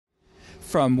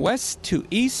From west to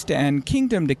east and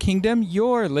kingdom to kingdom,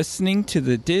 you're listening to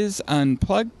the Diz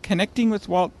Unplugged Connecting with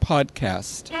Walt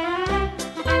podcast.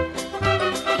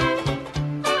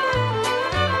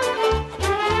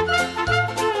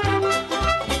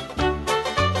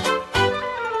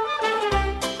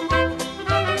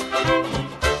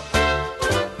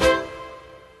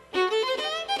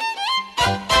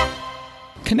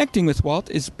 Connecting with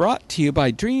Walt is brought to you by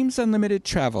Dreams Unlimited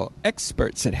Travel,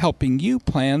 experts at helping you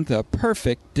plan the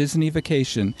perfect Disney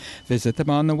vacation. Visit them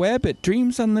on the web at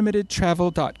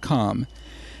dreamsunlimitedtravel.com.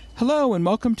 Hello and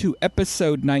welcome to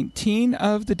episode 19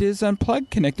 of the Diz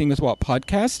Unplugged Connecting with Walt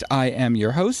podcast. I am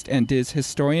your host and Diz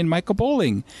historian Michael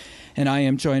Bowling, and I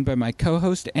am joined by my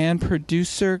co-host and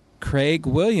producer Craig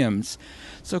Williams.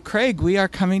 So, Craig, we are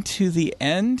coming to the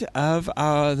end of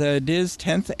the Diz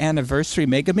 10th anniversary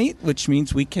Mega Meet, which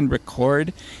means we can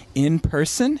record in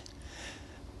person.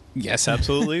 Yes,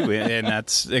 absolutely. And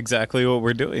that's exactly what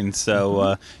we're doing.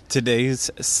 So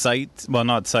today's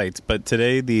not sights, but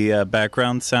today the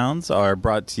background sounds are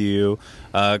brought to you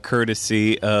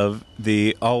courtesy of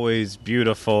the always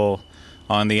beautiful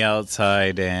on the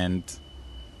outside and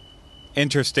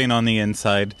interesting on the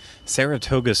inside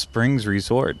Saratoga Springs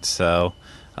Resort. So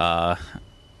for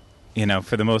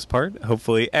the most part,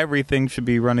 hopefully everything should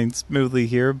be running smoothly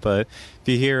here. But if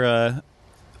you hear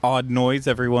odd noise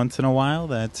every once in a while,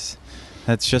 that's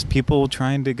just people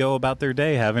trying to go about their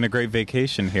day, having a great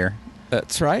vacation here.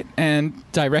 That's right. And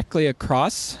directly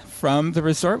across from the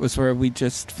resort was where we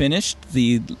just finished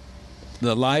the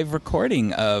live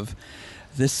recording of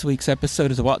this week's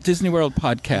episode of the Walt Disney World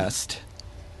podcast.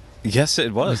 Yes,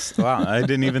 it was. Wow, I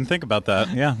didn't even think about that.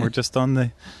 Yeah, we're just on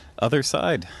the other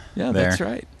side. Yeah, there. That's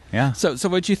right. Yeah. So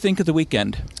what'd you think of the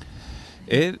weekend?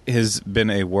 It has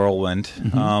been a whirlwind.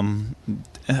 Mm-hmm.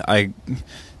 I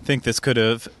think this could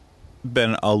have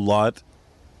been a lot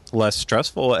less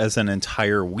stressful as an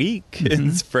entire week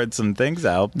and spread some things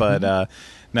out. But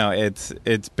no,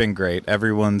 it's been great.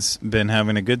 Everyone's been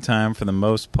having a good time for the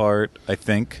most part, I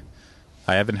think.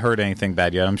 I haven't heard anything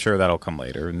bad yet. I'm sure that'll come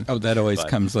later. That always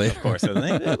comes later. Of course.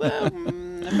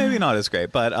 Maybe not as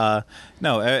great. But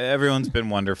no, everyone's been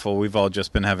wonderful. We've all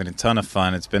just been having a ton of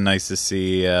fun. It's been nice to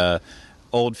see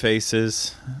old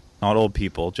faces, not old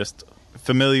people, just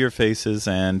familiar faces,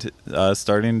 and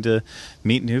starting to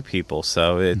meet new people.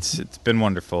 So it's been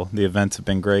wonderful. The events have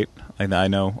been great. I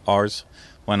know ours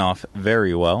went off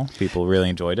very well. People really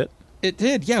enjoyed it. It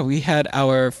did, yeah. We had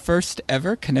our first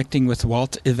ever Connecting with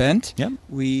Walt event. Yep.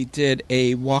 We did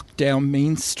a walk down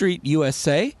Main Street,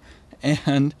 U.S.A.,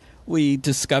 and we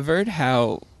discovered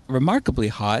how remarkably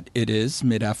hot it is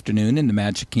mid-afternoon in the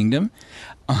Magic Kingdom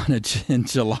in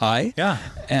July. Yeah.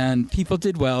 And people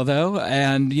did well, though.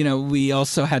 And, we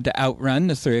also had to outrun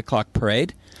the 3 o'clock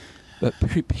parade. But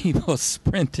people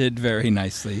sprinted very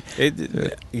nicely.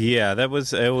 It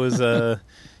was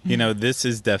this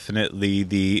is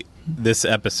definitely this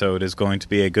episode is going to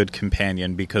be a good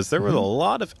companion because there were a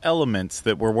lot of elements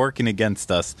that were working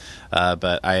against us.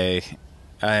 But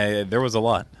there was a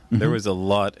lot. There was a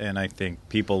lot, and I think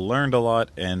people learned a lot,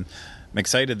 and I'm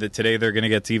excited that today they're going to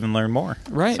get to even learn more.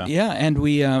 Right, so. Yeah, and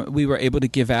we were able to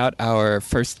give out our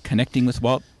first Connecting with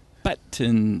Walt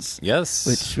buttons. Yes.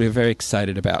 Which we're very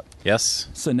excited about. Yes.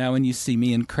 So now when you see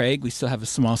me and Craig, we still have a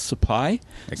small supply.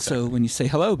 Exactly. So when you say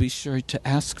hello, be sure to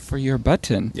ask for your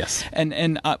button. Yes.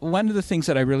 And one of the things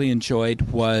that I really enjoyed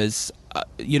was,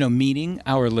 meeting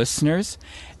our listeners.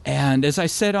 And as I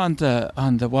said on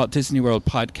the Walt Disney World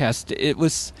podcast, it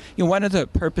was one of the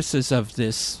purposes of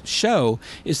this show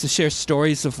is to share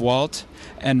stories of Walt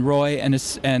and Roy and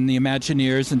the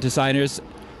Imagineers and designers,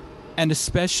 and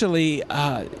especially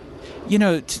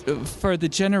for the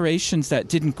generations that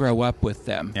didn't grow up with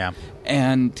them. Yeah.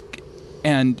 And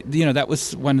that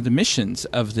was one of the missions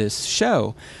of this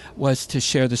show, was to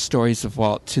share the stories of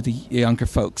Walt to the younger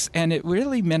folks. And it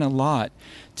really meant a lot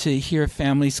to hear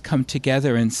families come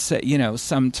together and say,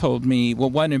 some told me,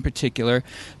 one in particular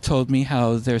told me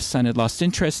how their son had lost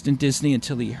interest in Disney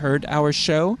until he heard our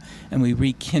show, and we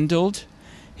rekindled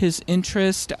his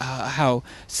interest. How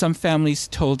some families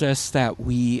told us that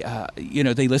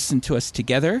they listened to us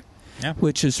together. Yeah.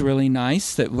 Which is really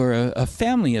nice, that we're a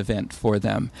family event for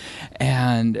them.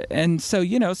 And so,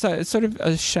 so it's sort of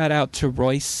a shout out to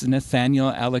Royce,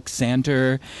 Nathaniel,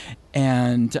 Alexander,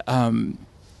 and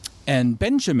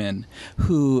Benjamin,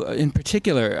 who in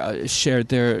particular shared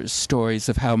their stories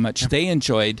of how much they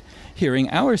enjoyed hearing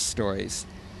our stories.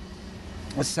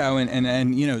 So,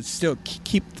 and still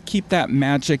keep that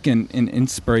magic and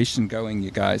inspiration going, you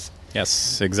guys.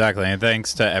 Yes, exactly. And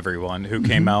thanks to everyone who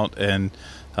came out and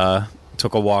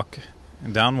took a walk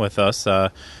down with us.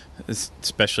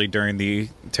 especially during the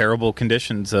terrible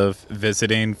conditions of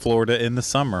visiting Florida in the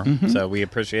summer. Mm-hmm. So we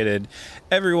appreciated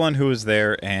everyone who was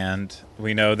there, and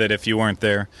we know that if you weren't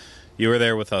there, you were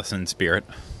there with us in spirit.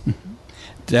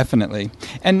 Definitely.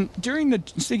 And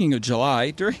speaking of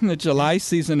July, during the July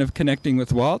season of Connecting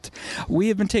with Walt, we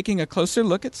have been taking a closer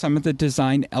look at some of the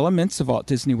design elements of Walt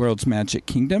Disney World's Magic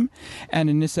Kingdom. And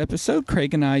in this episode,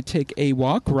 Craig and I take a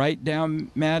walk right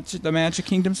down the Magic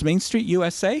Kingdom's Main Street,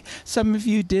 USA. Some of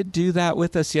you did do that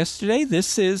with us yesterday.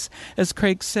 This is, as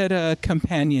Craig said, a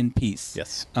companion piece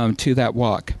to that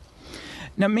walk.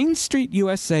 Now, Main Street,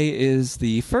 USA is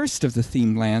the first of the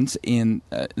themed lands in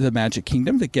the Magic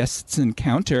Kingdom that guests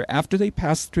encounter after they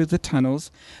pass through the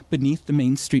tunnels beneath the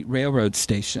Main Street Railroad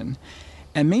Station.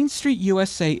 And Main Street,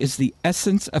 USA is the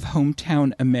essence of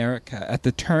hometown America at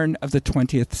the turn of the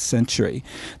 20th century,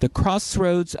 the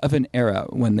crossroads of an era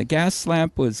when the gas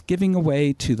lamp was giving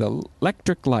way to the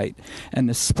electric light and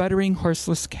the sputtering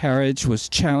horseless carriage was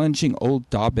challenging old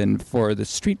Dobbin for the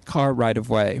streetcar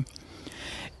right-of-way.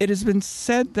 It has been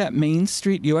said that Main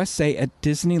Street, USA at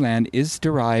Disneyland is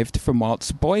derived from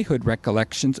Walt's boyhood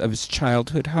recollections of his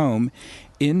childhood home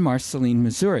in Marceline,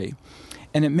 Missouri.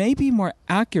 And it may be more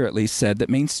accurately said that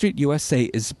Main Street, USA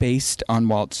is based on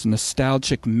Walt's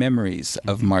nostalgic memories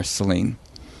of Marceline.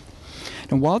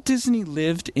 Now, Walt Disney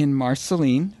lived in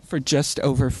Marceline for just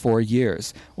over 4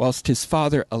 years, whilst his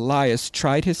father, Elias,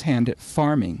 tried his hand at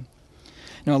farming.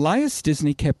 Now, Elias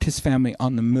Disney kept his family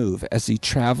on the move as he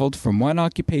traveled from one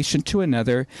occupation to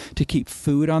another to keep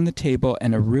food on the table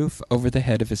and a roof over the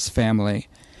head of his family.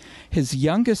 His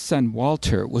youngest son,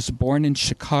 Walter, was born in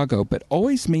Chicago, but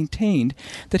always maintained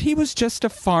that he was just a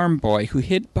farm boy who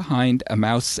hid behind a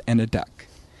mouse and a duck.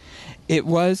 It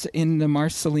was in the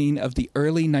Marceline of the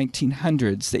early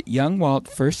 1900s that young Walt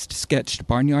first sketched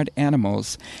barnyard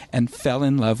animals and fell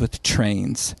in love with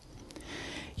trains.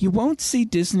 You won't see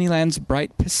Disneyland's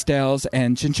bright pastels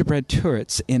and gingerbread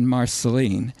turrets in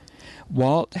Marceline.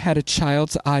 Walt had a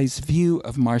child's eye's view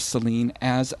of Marceline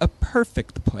as a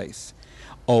perfect place,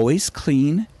 always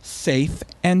clean, safe,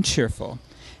 and cheerful.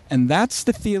 And that's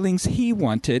the feelings he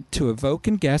wanted to evoke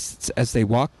in guests as they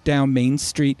walked down Main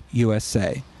Street,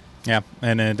 USA. Yeah,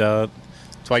 and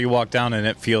that's why you walk down and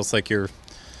it feels like you're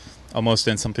almost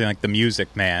in something like The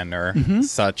Music Man or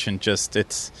such, and just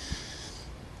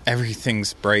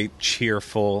everything's bright,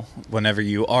 cheerful. Whenever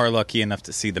you are lucky enough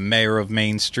to see the mayor of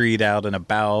Main Street out and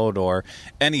about, or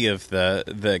any of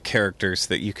the characters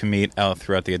that you can meet out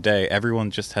throughout the day,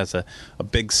 everyone just has a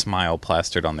big smile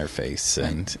plastered on their face.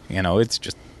 And,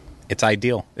 it's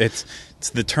ideal. It's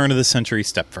the turn of the century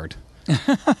Stepford.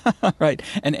 Right.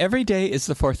 And every day is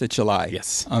the 4th of July.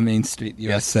 Yes. On Main Street,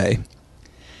 USA. Yes.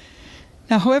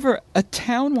 Now, however, a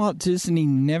town Walt Disney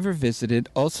never visited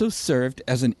also served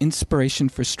as an inspiration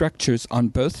for structures on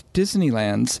both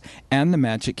Disneyland's and the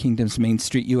Magic Kingdom's Main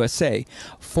Street, USA,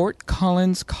 Fort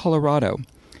Collins, Colorado.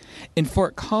 In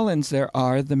Fort Collins, there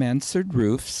are the mansard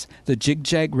roofs, the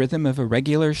jig-jag rhythm of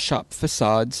irregular shop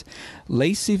facades,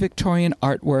 lacy Victorian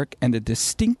artwork, and a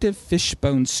distinctive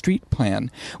fishbone street plan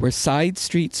where side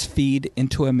streets feed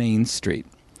into a main street.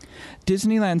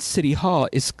 Disneyland City Hall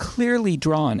is clearly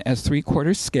drawn as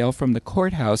 3/4 scale from the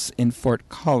courthouse in Fort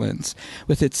Collins,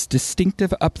 with its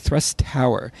distinctive upthrust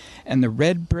tower, and the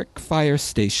red brick fire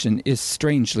station is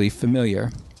strangely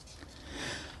familiar.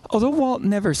 Although Walt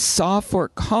never saw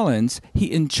Fort Collins,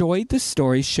 he enjoyed the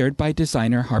stories shared by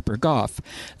designer Harper Goff,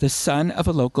 the son of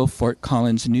a local Fort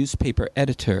Collins newspaper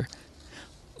editor.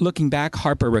 Looking back,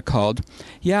 Harper recalled,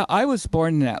 "Yeah, I was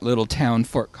born in that little town,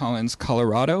 Fort Collins,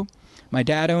 Colorado. My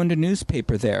dad owned a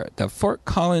newspaper there, the Fort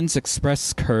Collins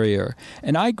Express-Courier,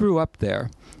 and I grew up there.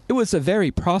 It was a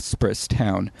very prosperous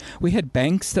town. We had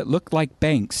banks that looked like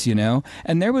banks,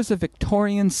 and there was a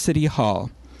Victorian City Hall.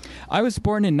 I was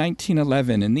born in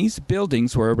 1911, and these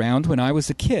buildings were around when I was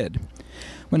a kid.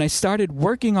 When I started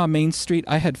working on Main Street,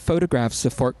 I had photographs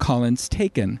of Fort Collins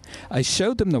taken. I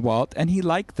showed them to Walt, and he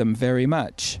liked them very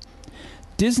much.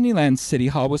 Disneyland City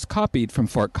Hall was copied from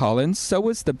Fort Collins, so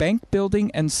was the bank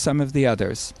building and some of the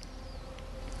others."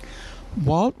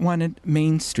 Walt wanted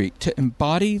Main Street to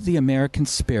embody the American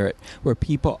spirit, where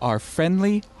people are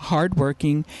friendly,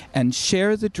 hardworking, and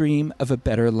share the dream of a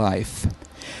better life.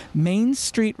 Main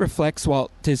Street reflects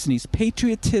Walt Disney's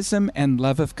patriotism and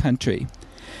love of country.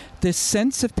 This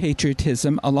sense of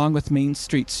patriotism, along with Main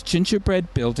Street's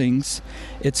gingerbread buildings,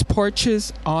 its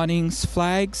porches, awnings,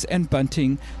 flags, and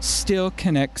bunting, still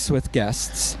connects with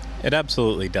guests. It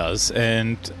absolutely does.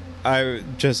 And I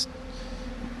just,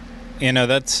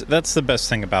 that's the best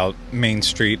thing about Main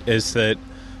Street, is that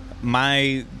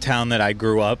my town that I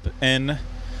grew up in,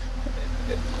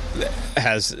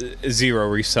 has zero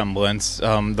resemblance.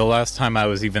 The last time I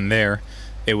was even there,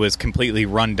 it was completely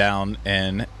run down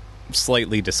and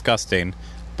slightly disgusting.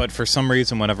 But for some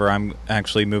reason, whenever I'm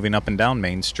actually moving up and down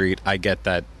Main Street, I get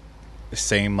that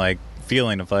same like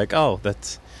feeling of like, oh,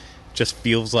 that's just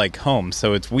feels like home.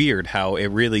 So it's weird how it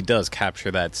really does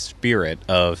capture that spirit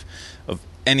of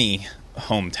any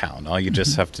hometown. All you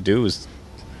just have to do is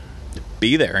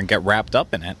be there and get wrapped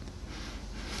up in it.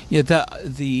 Yeah,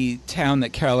 the town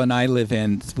that Carol and I live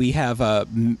in, we have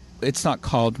it's not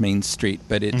called Main Street,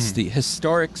 but it's the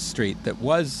historic street that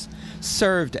was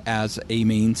served as a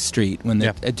main street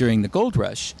during the gold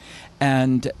rush,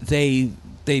 and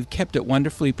they've kept it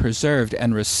wonderfully preserved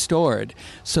and restored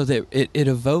so that it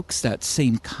evokes that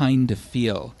same kind of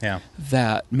feel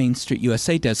that Main Street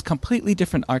USA does. Completely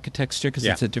different architecture because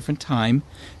it's a different time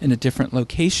in a different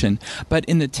location. But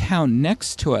in the town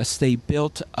next to us, they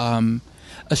built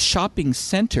a shopping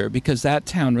center because that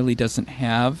town really doesn't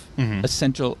have a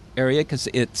central area because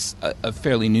it's a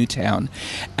fairly new town.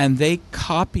 And they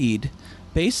copied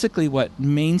basically what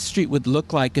Main Street would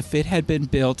look like if it had been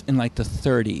built in like the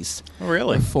 30s or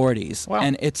 40s. Wow.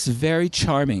 And it's very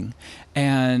charming.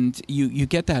 And you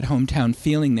get that hometown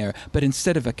feeling there. But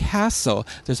instead of a castle,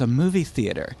 there's a movie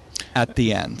theater at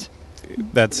the end.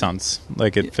 That sounds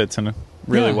like it fits in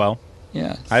really well.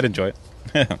 Yeah. I'd enjoy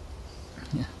it.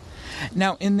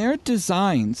 Now, in their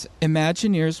designs,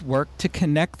 Imagineers worked to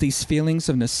connect these feelings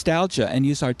of nostalgia and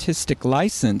use artistic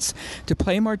license to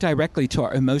play more directly to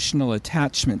our emotional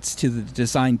attachments to the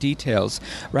design details,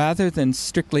 rather than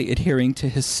strictly adhering to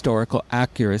historical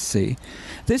accuracy.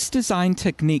 This design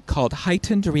technique, called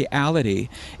heightened reality,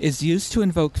 is used to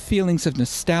invoke feelings of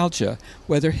nostalgia,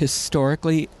 whether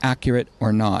historically accurate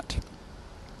or not.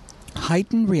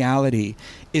 Heightened reality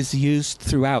is used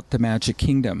throughout the Magic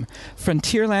Kingdom.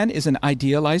 Frontierland is an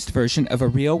idealized version of a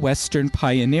real Western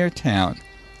pioneer town.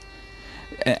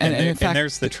 And in fact,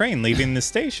 there's the train leaving the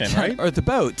station, right? Or the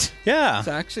boat. Yeah. It's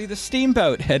actually the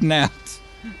steamboat heading out.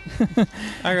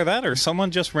 Either that or someone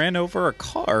just ran over a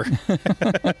car.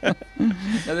 Now,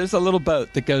 there's a little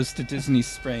boat that goes to Disney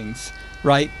Springs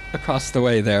right across the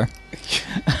way there.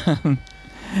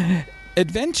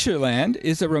 Adventureland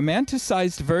is a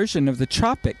romanticized version of the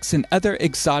tropics and other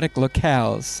exotic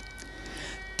locales.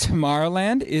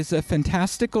 Tomorrowland is a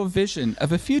fantastical vision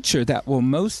of a future that will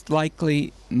most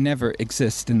likely never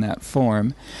exist in that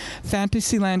form.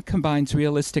 Fantasyland combines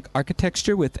realistic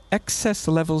architecture with excess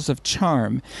levels of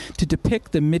charm to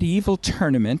depict the medieval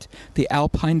tournament, the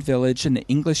Alpine village, and the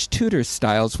English Tudor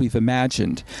styles we've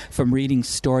imagined from reading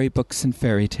storybooks and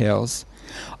fairy tales.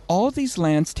 All these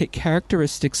lands take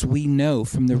characteristics we know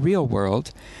from the real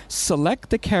world, select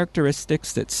the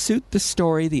characteristics that suit the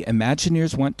story the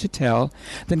Imagineers want to tell,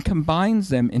 then combines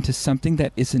them into something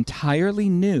that is entirely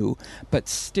new but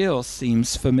still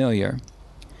seems familiar.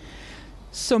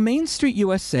 So Main Street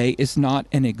USA is not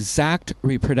an exact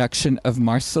reproduction of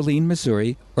Marceline,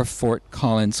 Missouri, or Fort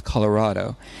Collins,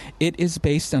 Colorado. It is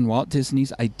based on Walt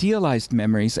Disney's idealized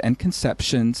memories and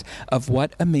conceptions of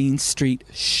what a Main Street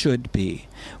should be,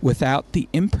 without the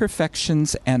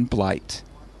imperfections and blight.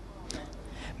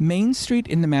 Main Street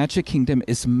in the Magic Kingdom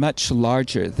is much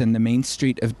larger than the Main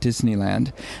Street of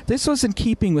Disneyland. This was in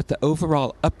keeping with the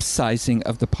overall upsizing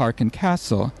of the park and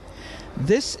castle.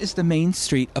 This is the main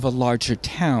street of a larger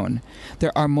town.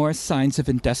 There are more signs of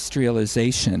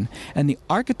industrialization, and the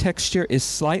architecture is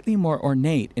slightly more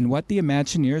ornate in what the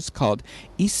Imagineers called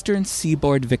Eastern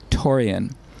Seaboard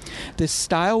Victorian. This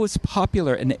style was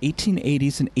popular in the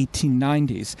 1880s and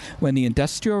 1890s when the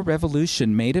Industrial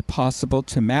Revolution made it possible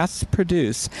to mass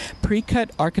produce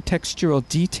pre-cut architectural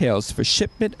details for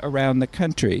shipment around the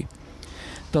country.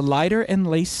 The lighter and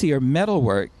lacier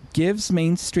metalwork gives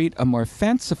Main Street a more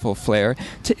fanciful flair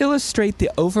to illustrate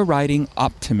the overriding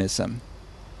optimism.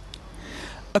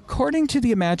 According to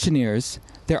the Imagineers,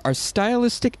 there are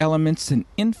stylistic elements and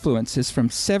influences from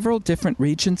several different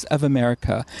regions of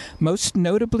America, most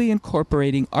notably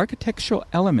incorporating architectural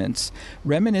elements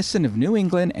reminiscent of New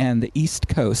England and the East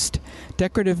Coast.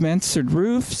 Decorative mansard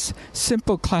roofs,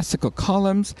 simple classical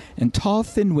columns, and tall,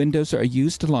 thin windows are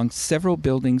used along several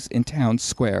buildings in Town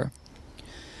Square.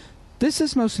 This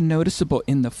is most noticeable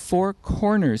in the Four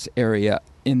Corners area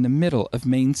in the middle of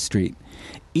Main Street.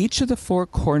 Each of the four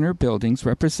corner buildings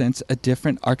represents a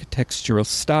different architectural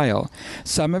style.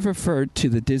 Some have referred to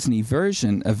the Disney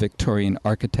version of Victorian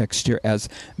architecture as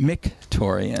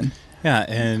Mictorian. Yeah,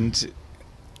 and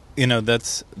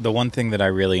that's the one thing that I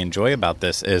really enjoy about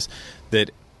this is that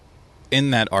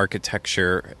in that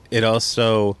architecture, it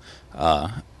also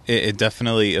it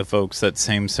definitely evokes that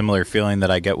same similar feeling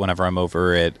that I get whenever I'm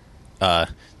over at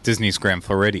Disney's Grand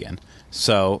Floridian.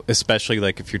 So especially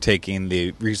like if you're taking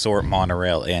the resort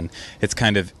monorail in, it's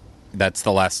kind of, that's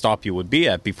the last stop you would be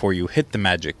at before you hit the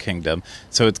Magic Kingdom.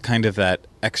 So it's kind of that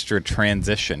extra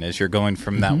transition as you're going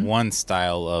from that one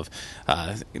style of,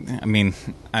 I mean,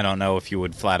 I don't know if you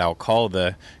would flat out call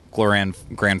the Grand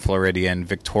Floridian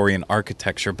Victorian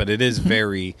architecture, but it is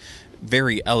very,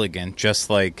 very elegant, just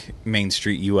like Main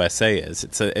Street USA is.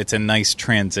 It's a nice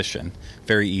transition,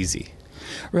 very easy.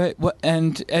 Right. Well,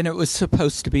 and it was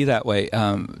supposed to be that way.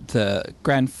 The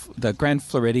Grand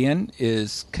Floridian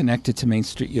is connected to Main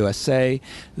Street USA.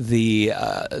 The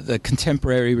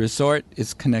Contemporary Resort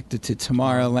is connected to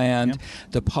Tomorrowland. Yep.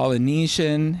 The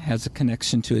Polynesian has a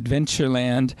connection to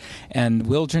Adventureland, and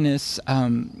Wilderness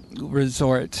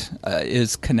Resort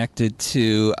is connected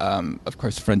to, of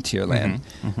course, Frontierland.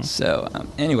 So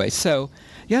anyway, so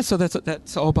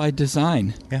that's all by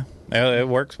design. Yeah. It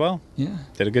works well. Yeah.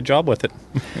 Did a good job with it.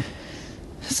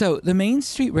 So the Main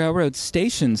Street Railroad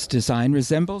station's design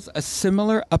resembles a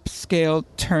similar upscale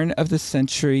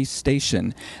turn-of-the-century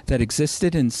station that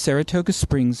existed in Saratoga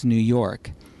Springs, New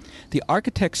York. The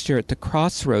architecture at the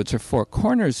crossroads or four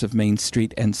corners of Main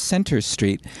Street and Center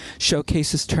Street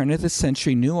showcases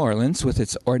turn-of-the-century New Orleans with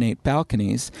its ornate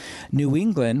balconies, New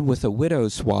England with a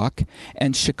widow's walk,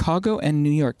 and Chicago and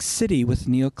New York City with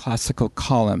neoclassical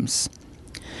columns.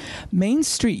 Main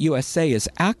Street USA is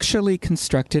actually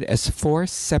constructed as four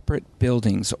separate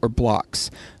buildings or blocks,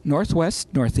 northwest,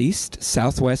 northeast,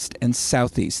 southwest, and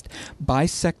southeast,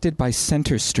 bisected by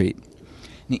Center Street.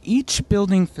 Now, each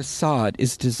building facade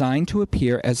is designed to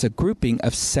appear as a grouping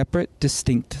of separate,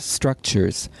 distinct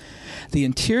structures. The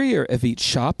interior of each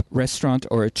shop, restaurant,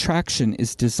 or attraction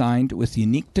is designed with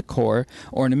unique decor,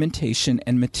 ornamentation,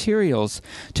 and materials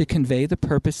to convey the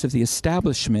purpose of the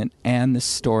establishment and the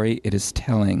story it is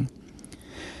telling.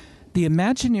 The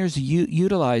Imagineers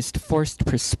utilized forced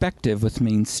perspective with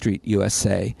Main Street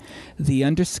USA. The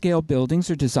underscale buildings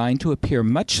are designed to appear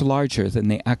much larger than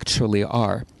they actually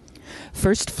are.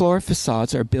 First floor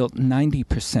facades are built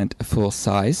 90% full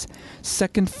size,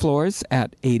 second floors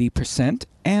at 80%,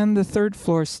 and the third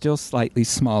floor still slightly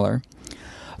smaller.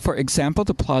 For example,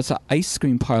 the Plaza Ice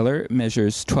Cream Parlor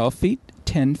measures 12 feet,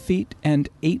 10 feet, and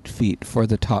 8 feet for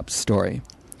the top story.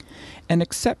 An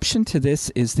exception to this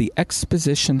is the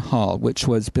Exposition Hall, which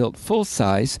was built full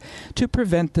size to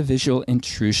prevent the visual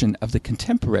intrusion of the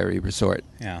Contemporary Resort.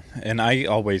 Yeah, and I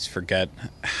always forget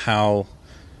how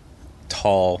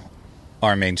tall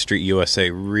our Main Street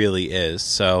USA really is.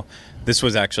 So this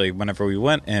was actually, whenever we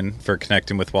went in for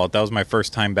Connecting with Walt, that was my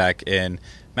first time back in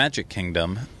Magic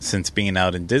Kingdom since being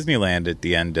out in Disneyland at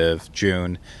the end of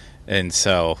June. And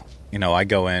so, you know, I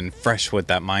go in fresh with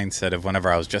that mindset of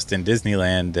whenever I was just in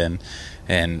Disneyland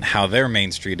and how their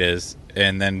Main Street is.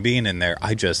 And then being in there,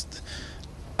 I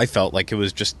felt like it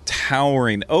was just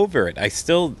towering over it. I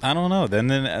don't know.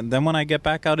 Then when I get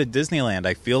back out at Disneyland,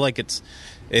 I feel like it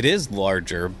is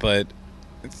larger, but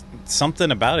it's something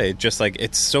about it, just like,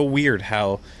 it's so weird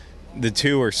how the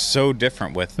two are so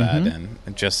different with that, and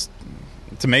it's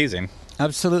amazing.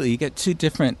 Absolutely. You get two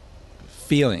different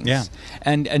feelings. Yeah.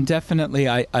 And definitely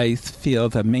I feel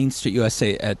the Main Street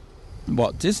USA at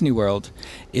Walt Disney World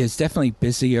is definitely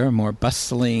busier, more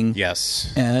bustling.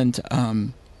 Yes. And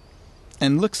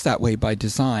looks that way by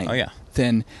design. Oh, yeah.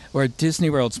 Than where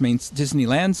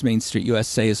Disneyland's Main Street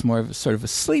USA is more of a sort of a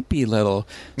sleepy little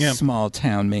small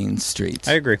town Main Street.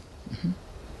 I agree.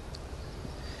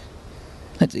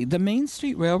 Let's see. The Main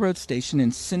Street Railroad Station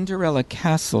and Cinderella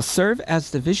Castle serve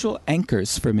as the visual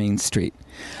anchors for Main Street.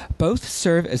 Both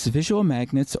serve as visual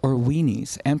magnets or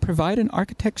weenies and provide an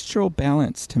architectural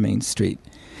balance to Main Street.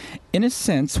 In a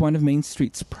sense, one of Main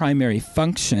Street's primary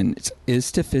functions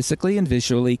is to physically and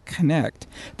visually connect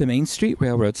the Main Street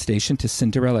Railroad Station to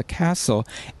Cinderella Castle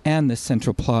and the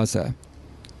Central Plaza.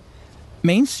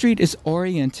 Main Street is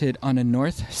oriented on a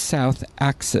north-south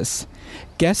axis.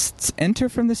 Guests enter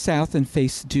from the south and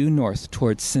face due north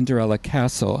towards Cinderella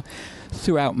Castle.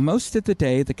 Throughout most of the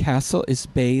day, the castle is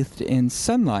bathed in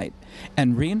sunlight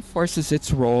and reinforces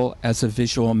its role as a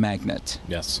visual magnet.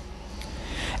 Yes.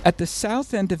 At the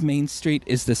south end of Main Street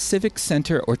is the Civic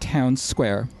Center or Town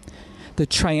Square. The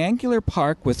triangular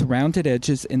park with rounded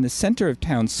edges in the center of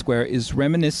Town Square is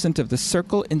reminiscent of the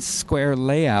circle and square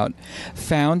layout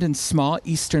found in small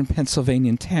eastern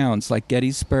Pennsylvania towns like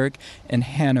Gettysburg and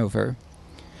Hanover.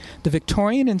 The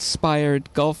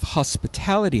Victorian-inspired Gulf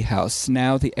Hospitality House,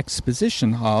 now the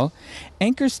Exposition Hall,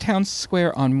 anchors Town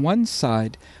Square on one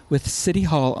side with City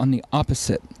Hall on the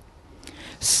opposite.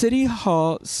 City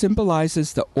Hall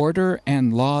symbolizes the order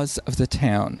and laws of the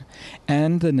town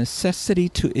and the necessity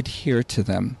to adhere to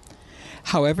them.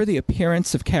 However, the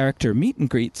appearance of character meet and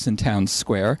greets in Town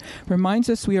Square reminds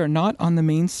us we are not on the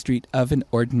main street of an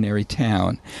ordinary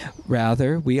town.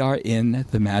 Rather, we are in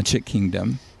the Magic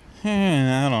Kingdom.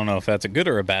 I don't know if that's a good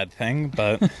or a bad thing,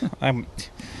 but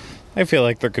I feel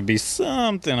like there could be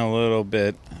something a little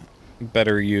bit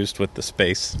better used with the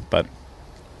space, but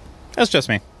that's just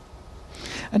me.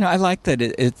 I know, I like that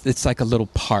it's like a little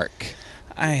park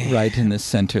right in the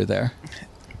center there.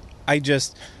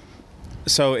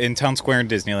 So in Town Square in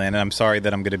Disneyland, and I'm sorry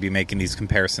that I'm going to be making these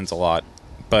comparisons a lot,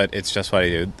 but it's just what I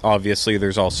do. Obviously,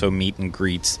 there's also meet and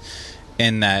greets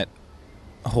in that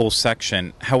whole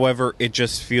section. However, it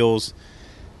feels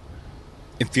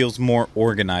more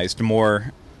organized,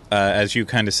 more, as you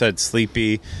kind of said,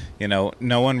 sleepy. No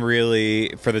one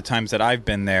really, for the times that I've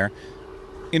been there,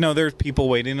 there's people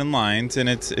waiting in lines, and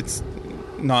it's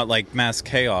not like mass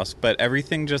chaos, but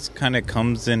everything just kind of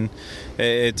comes in.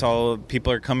 It's all,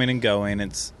 people are coming and going.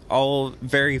 It's all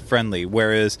very friendly,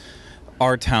 whereas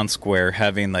our Town Square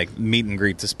having like meet and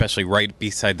greets, especially right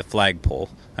beside the flagpole,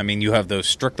 I mean, you have those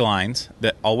strict lines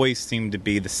that always seem to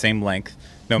be the same length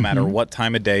no matter what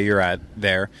time of day you're at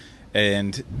there,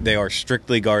 and they are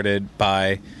strictly guarded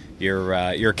by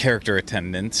your character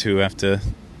attendants who have to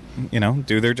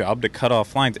do their job to cut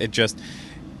off lines.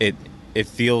 It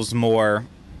feels more,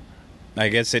 I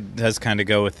guess it does kind of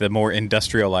go with the more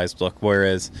industrialized look,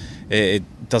 whereas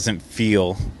it doesn't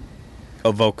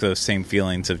evoke those same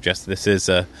feelings of just, this is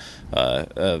a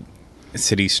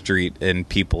city street and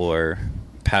people are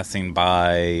passing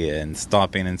by and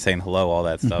stopping and saying hello, all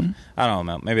that stuff. I don't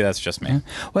know. Maybe that's just me.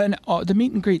 Well, and the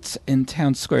meet and greets in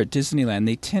Town Square at Disneyland,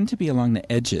 they tend to be along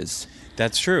the edges.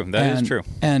 That's true. That is true.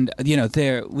 And,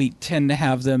 we tend to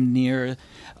have them near,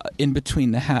 in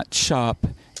between the hat shop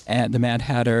and the Mad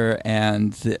Hatter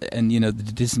and the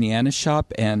Disneyana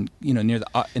shop, and near the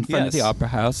in front of the Opera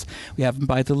House. We have them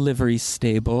by the livery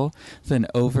stable, then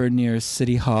over near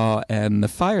City Hall and the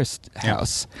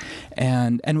Firehouse,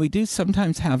 and we do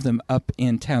sometimes have them up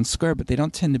in Town Square, but they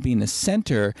don't tend to be in the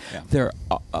center. Yeah. They're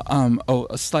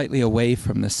slightly away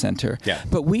from the center. Yeah.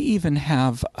 But we even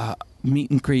have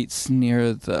meet and greets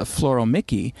near the Floral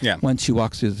Mickey once you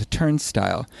walk through the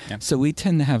turnstile. Yeah. So we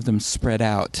tend to have them spread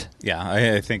out. Yeah,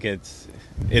 I think it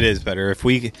is better if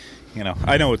we,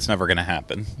 I know it's never going to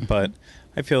happen, but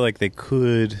I feel like they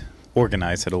could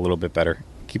organize it a little bit better.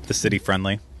 Keep the city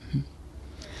friendly.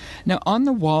 Now, on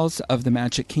the walls of the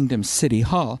Magic Kingdom City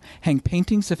Hall hang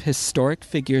paintings of historic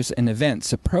figures and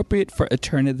events appropriate for a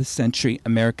turn-of-the-century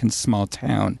American small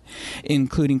town,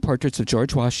 including portraits of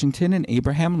George Washington and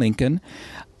Abraham Lincoln,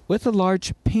 with a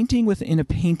large painting within a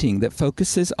painting that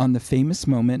focuses on the famous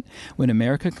moment when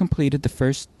America completed the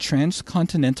first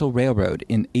transcontinental railroad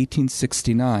in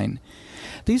 1869.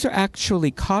 These are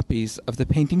actually copies of the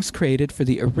paintings created for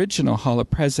the original Hall of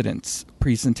Presidents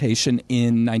presentation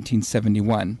in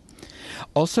 1971.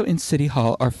 Also in City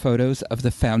Hall are photos of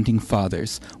the Founding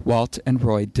Fathers, Walt and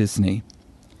Roy Disney.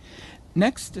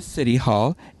 Next to City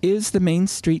Hall is the Main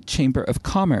Street Chamber of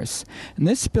Commerce, and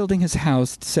this building has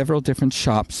housed several different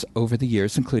shops over the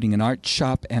years, including an art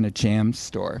shop and a jam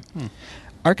store.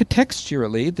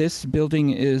 Architecturally, this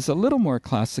building is a little more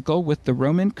classical, with the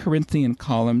Roman Corinthian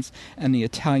columns and the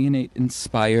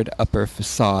Italianate-inspired upper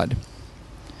facade.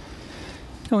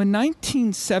 Now, in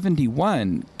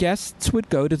 1971, guests would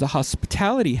go to the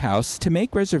Hospitality House to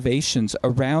make reservations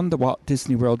around the Walt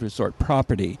Disney World Resort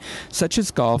property, such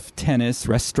as golf, tennis,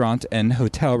 restaurant, and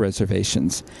hotel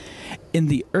reservations. In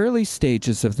the early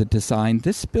stages of the design,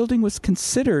 this building was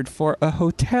considered for a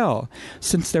hotel,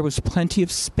 since there was plenty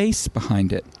of space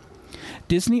behind it.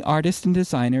 Disney artist and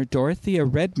designer Dorothea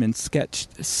Redmond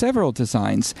sketched several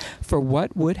designs for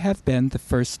what would have been the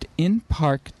first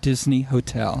in-park Disney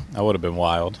hotel. That would have been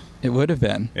wild. It would have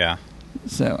been. Yeah.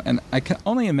 So, and I can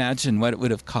only imagine what it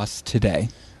would have cost today.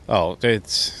 Oh,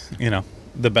 it's,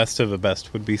 the best of the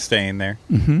best would be staying there.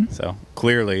 So,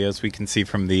 clearly, as we can see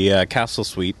from the castle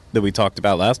suite that we talked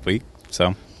about last week,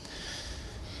 so...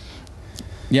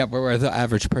 Yeah, where the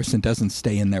average person doesn't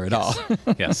stay in there at all.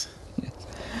 Yes.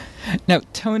 Now,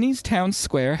 Tony's Town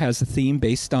Square has a theme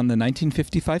based on the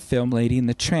 1955 film Lady and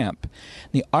the Tramp.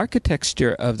 The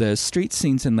architecture of the street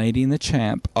scenes in Lady and the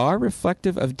Tramp are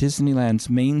reflective of Disneyland's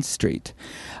Main Street.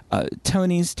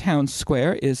 Tony's Town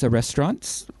Square is a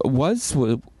restaurant,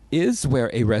 is where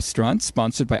a restaurant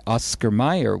sponsored by Oscar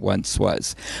Mayer once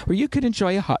was, where you could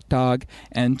enjoy a hot dog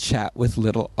and chat with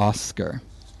little Oscar.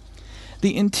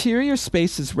 The interior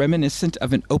space is reminiscent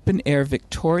of an open-air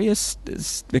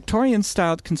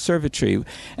Victorian-styled conservatory,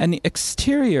 and the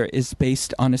exterior is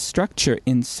based on a structure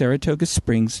in Saratoga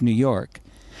Springs, New York.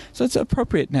 So it's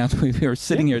appropriate now that we are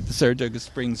sitting here at the Saratoga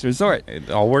Springs Resort. It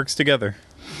all works together.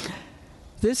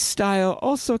 This style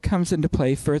also comes into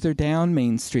play further down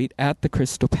Main Street at the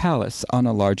Crystal Palace on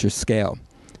a larger scale.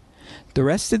 The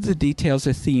rest of the details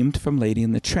are themed from Lady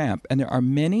and the Tramp, and there are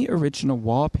many original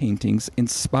wall paintings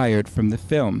inspired from the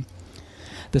film.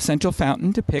 The central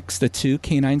fountain depicts the two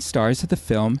canine stars of the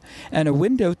film, and a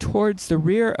window towards the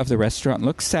rear of the restaurant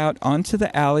looks out onto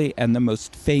the alley and the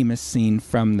most famous scene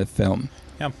from the film.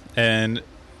 Yeah, and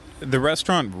the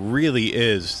restaurant really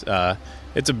is,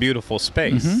 it's a beautiful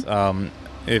space. Mm-hmm.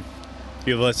 If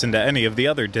you listen to any of the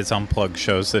other Diz Unplugged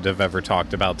shows that have ever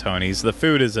talked about Tony's, the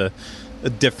food is a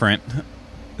different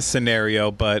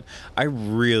scenario, but I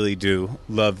really do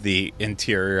love the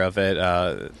interior of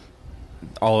it.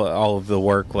 All of the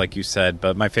work, like you said,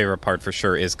 but my favorite part for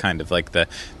sure is kind of like the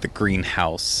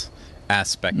greenhouse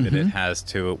aspect that it has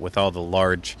to it, with all the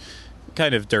large,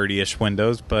 kind of dirty-ish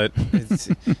windows, but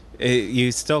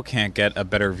you still can't get a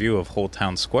better view of Whole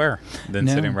Town Square than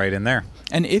sitting right in there.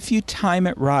 And if you time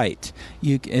it right,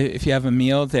 if you have a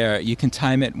meal there, you can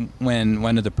time it when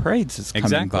one of the parades is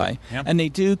coming by. Yep. And they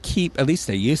do keep, at least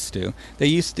they used to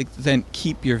then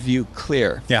keep your view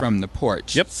clear from the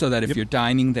porch. Yep. So that if you're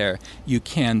dining there, you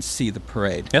can see the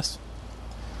parade. Yes.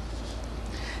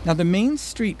 Now, the Main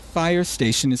Street Fire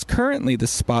Station is currently the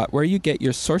spot where you get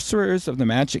your Sorcerers of the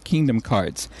Magic Kingdom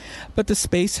cards, but the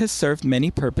space has served many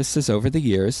purposes over the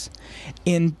years.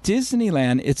 In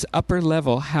Disneyland, its upper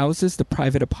level houses the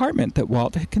private apartment that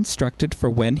Walt had constructed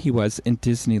for when he was in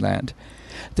Disneyland.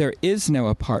 There is no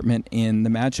apartment in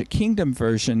the Magic Kingdom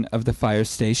version of the fire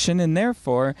station, and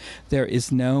therefore there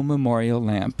is no memorial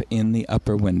lamp in the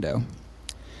upper window.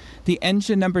 The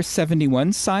engine number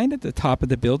 71 sign at the top of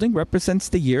the building represents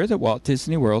the year that Walt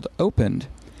Disney World opened.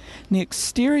 And the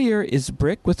exterior is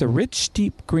brick with a rich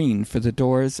deep green for the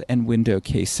doors and window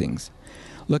casings.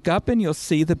 Look up and you'll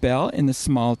see the bell in the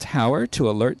small tower to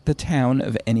alert the town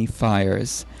of any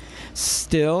fires.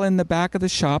 Still in the back of the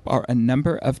shop are a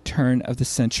number of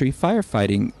turn-of-the-century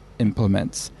firefighting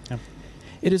implements. Yep.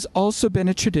 It has also been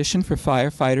a tradition for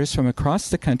firefighters from across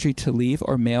the country to leave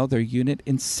or mail their unit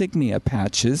insignia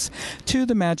patches to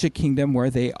the Magic Kingdom,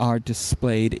 where they are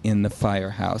displayed in the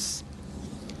firehouse.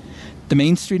 The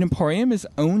Main Street Emporium is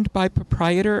owned by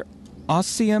proprietor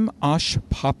Ossium Osh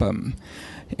Popham,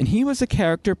 and he was a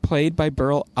character played by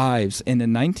Burl Ives in the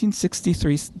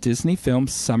 1963 Disney film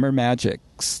Summer Magic,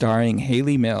 starring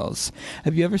Haley Mills.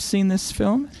 Have you ever seen this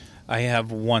film? I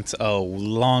have once, a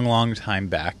long time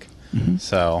back. Mm-hmm.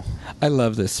 So I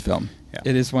love this film. Yeah.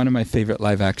 It is one of my favorite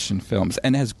live-action films,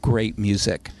 and has great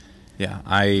music. Yeah,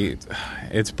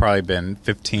 it's probably been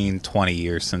 15, 20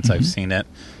 years since I've seen it.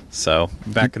 So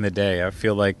back in the day, I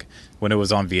feel like when it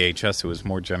was on VHS, it was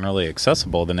more generally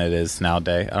accessible than it is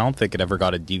nowadays. I don't think it ever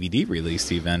got a DVD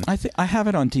release even. I have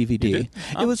it on DVD.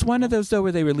 It was one of those, though,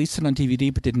 where they released it on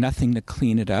DVD but did nothing to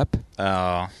clean it up.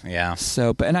 Oh, yeah.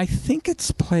 So, and I think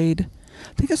it's played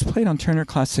on Turner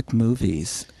Classic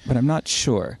Movies, but I'm not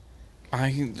sure.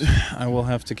 I will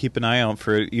have to keep an eye out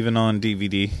for it, even on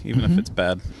DVD, even if it's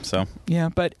bad. So yeah,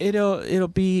 but it'll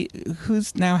be is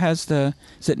it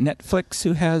Netflix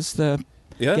who has the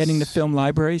getting the film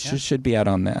library? Should be out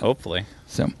on that. Hopefully.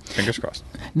 So fingers crossed.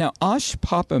 Now, Osh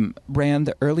Popham ran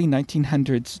the early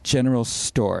 1900s general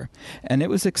store, and it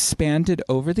was expanded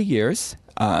over the years,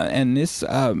 and this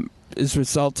has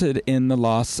resulted in the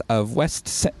loss of West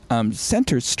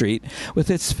Center Street with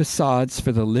its facades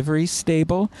for the livery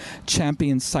stable,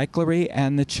 Champion Cyclery,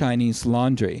 and the Chinese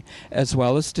Laundry, as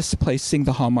well as displacing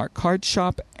the Hallmark Card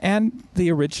Shop and the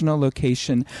original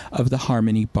location of the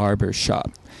Harmony Barber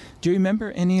Shop. Do you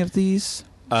remember any of these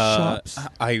shops?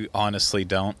 I honestly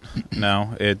don't.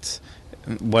 No,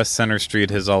 West Center Street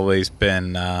has always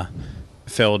been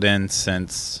filled in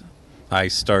since I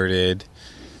started.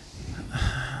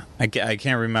 I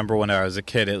can't remember when I was a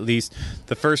kid. At least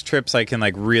the first trips I can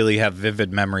really have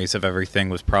vivid memories of everything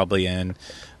was probably in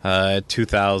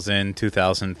 2000,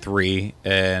 2003,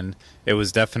 and it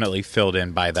was definitely filled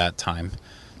in by that time.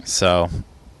 So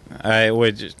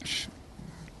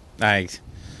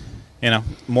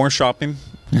more shopping.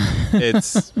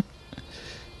 It's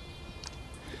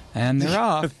and they're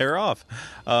off. They're off.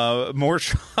 More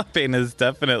shopping is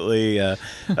definitely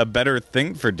a better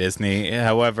thing for Disney.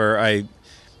 However,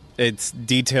 it's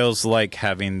details like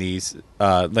having these,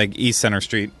 like East Center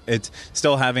Street. It's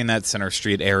still having that Center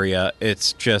Street area.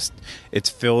 It's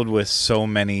filled with so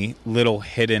many little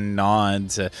hidden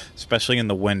nods, especially in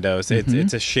the windows.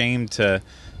 It's a shame to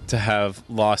have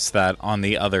lost that on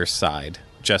the other side,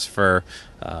 just for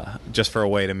a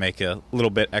way to make a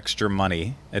little bit extra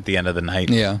money at the end of the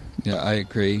night. Yeah, I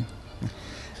agree.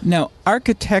 Now,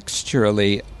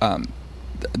 architecturally,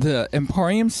 the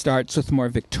Emporium starts with more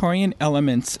Victorian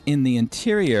elements in the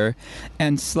interior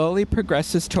and slowly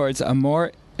progresses towards a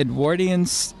more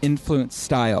Edwardian-influenced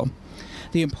style.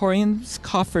 The Emporium's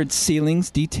coffered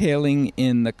ceilings, detailing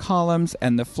in the columns,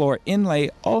 and the floor inlay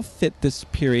all fit this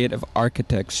period of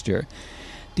architecture.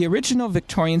 The original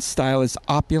Victorian style is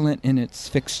opulent in its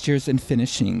fixtures and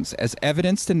finishings, as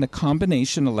evidenced in the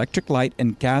combination electric light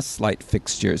and gas light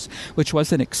fixtures, which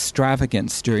was an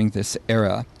extravagance during this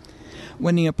era.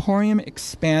 When the Emporium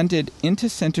expanded into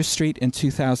Center Street in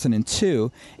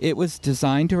 2002, it was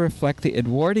designed to reflect the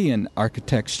Edwardian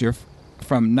architecture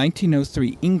from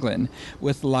 1903 England,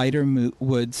 with lighter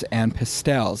woods and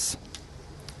pastels.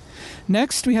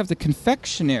 Next, we have the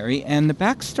confectionery, and the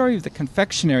backstory of the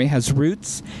confectionery has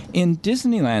roots in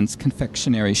Disneyland's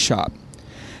confectionery shop.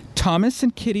 Thomas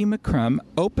and Kitty McCrum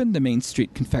opened the Main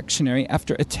Street Confectionery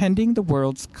after attending the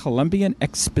World's Columbian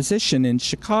Exposition in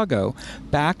Chicago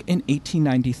back in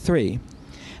 1893.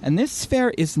 And this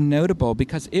fair is notable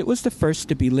because it was the first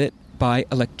to be lit by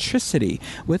electricity,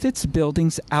 with its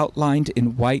buildings outlined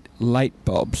in white light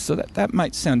bulbs. So that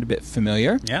might sound a bit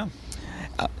familiar. Yeah.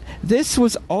 This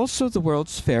was also the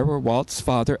World's Fair where Walt's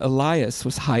father, Elias,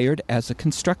 was hired as a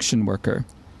construction worker.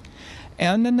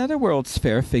 And another World's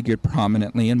Fair figured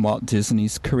prominently in Walt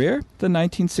Disney's career. The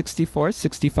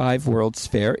 1964-65 World's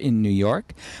Fair in New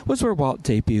York was where Walt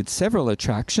debuted several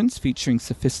attractions featuring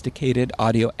sophisticated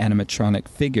audio animatronic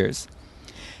figures.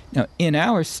 Now, in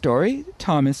our story,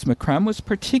 Thomas McCrum was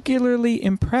particularly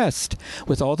impressed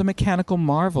with all the mechanical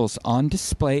marvels on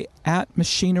display at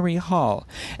Machinery Hall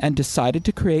and decided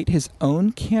to create his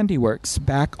own candy works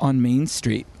back on Main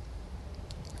Street.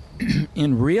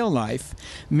 In real life,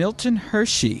 Milton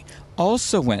Hershey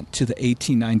also went to the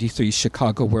 1893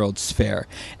 Chicago World's Fair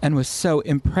and was so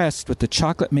impressed with the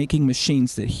chocolate-making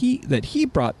machines that he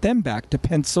brought them back to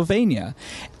Pennsylvania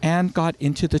and got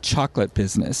into the chocolate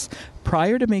business.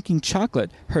 Prior to making chocolate,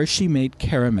 Hershey made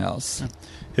caramels.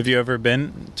 Have you ever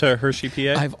been to Hershey,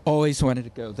 PA? I've always wanted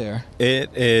to go there.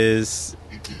 It's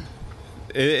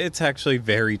actually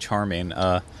very charming.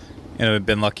 I've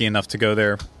been lucky enough to go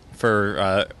there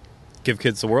for Give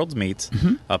Kids the World's meets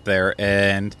up there,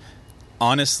 and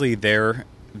honestly, their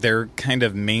kind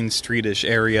of Main Street-ish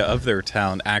area of their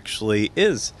town actually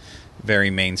is very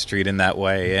Main Street in that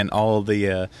way, and all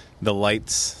the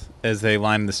lights as they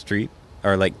line the street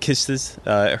are like kisses,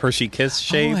 Hershey Kiss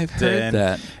shaped. Oh, I've heard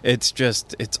that.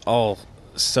 It's all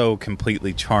so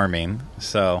completely charming.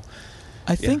 So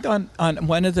I think on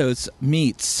one of those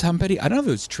meets, somebody, I don't know if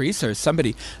it was Teresa or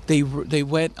somebody, they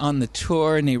went on the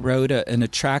tour and they rode an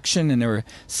attraction and they were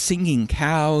singing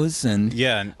cows and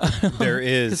yeah, there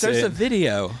is. 'Cause there's a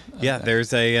video. Yeah,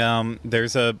 there's a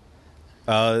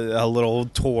little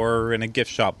tour and a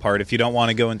gift shop part. If you don't want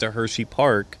to go into Hershey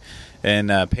Park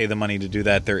and pay the money to do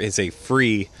that, there is a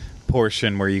free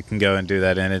portion where you can go and do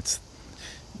that, and it's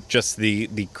just the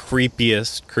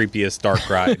creepiest dark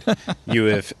ride you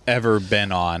have ever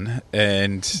been on.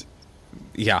 And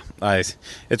yeah,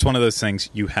 it's one of those things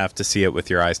you have to see it with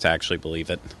your eyes to actually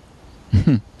believe it.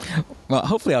 Well,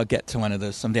 hopefully I'll get to one of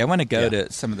those someday. I want to go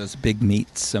to some of those big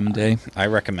meets someday. I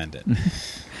recommend it.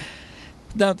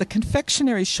 Now, the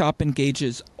confectionery shop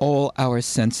engages all our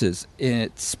senses.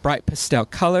 Its bright pastel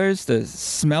colors, the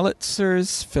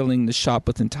smellitzers filling the shop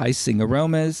with enticing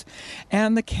aromas,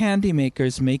 and the candy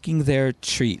makers making their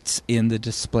treats in the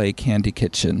display candy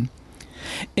kitchen.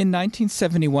 In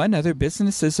 1971, other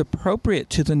businesses appropriate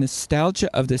to the nostalgia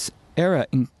of this era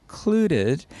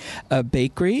included a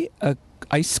bakery, a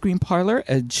ice cream parlor,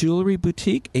 a jewelry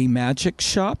boutique, a magic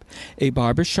shop, a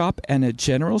barber shop, and a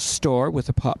general store with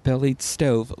a pot-bellied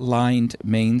stove lined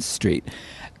Main Street.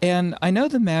 And I know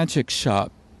the magic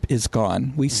shop is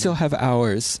gone. We still have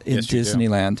ours in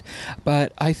Disneyland.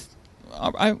 But I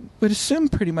would assume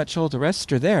pretty much all the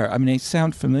rest are there. I mean, they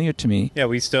sound familiar to me. Yeah,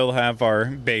 we still have our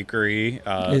bakery.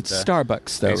 It's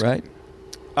Starbucks, though, right?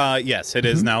 Yes, it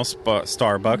is now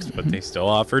Starbucks, but they still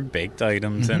offered baked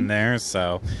items in there.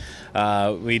 So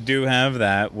we do have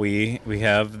that. We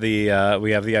have the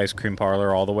ice cream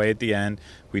parlor all the way at the end.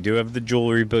 We do have the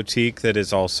jewelry boutique that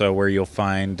is also where you'll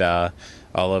find all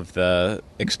of the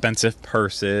expensive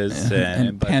purses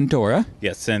and Pandora.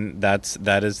 Yes, and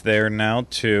that is there now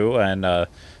too. And of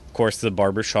course, the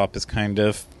barber shop is kind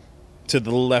of to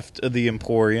the left of the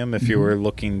Emporium if you were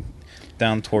looking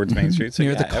down towards Main Street. So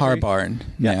near the car barn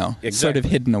now. Exactly. Sort of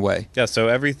hidden away. Yeah, so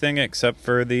everything except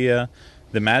for the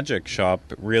magic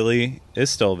shop really is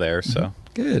still there. So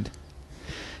Good.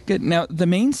 Good. Now, the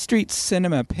Main Street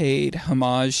Cinema paid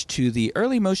homage to the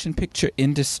early motion picture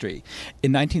industry.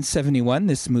 In 1971,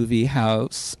 this movie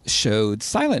house showed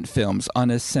silent films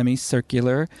on a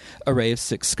semicircular array of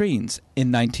 6 screens.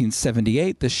 In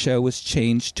 1978, the show was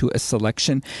changed to a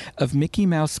selection of Mickey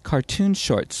Mouse cartoon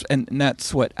shorts, and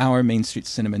that's what our Main Street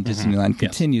Cinema in Disneyland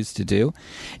continues to do.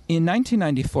 In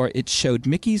 1994, it showed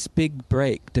Mickey's Big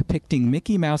Break, depicting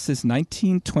Mickey Mouse's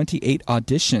 1928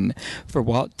 audition for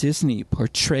Walt Disney,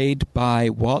 portrayed by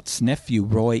Walt's nephew,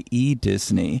 Roy E.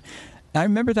 Disney. I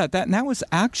remember that was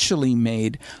actually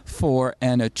made for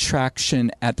an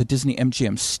attraction at the Disney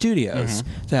MGM Studios.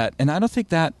 And I don't think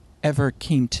that ever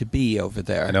came to be over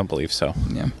there. I don't believe so.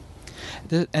 Yeah.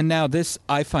 And now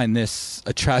I find this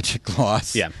a tragic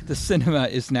loss. Yeah. The cinema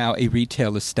is now a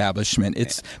retail establishment.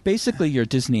 It's basically your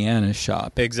Disneyana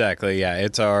shop. Exactly, yeah.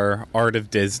 It's our Art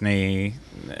of Disney.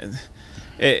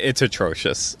 It's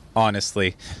atrocious,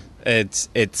 honestly.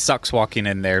 It sucks walking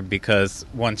in there because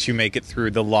once you make it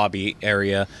through the lobby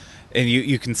area, and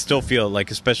you can still feel, like,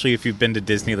 especially if you've been to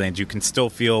Disneyland, you can still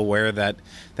feel where that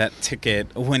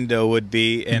ticket window would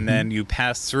be, and then you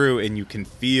pass through and you can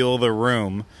feel the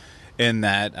room in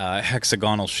that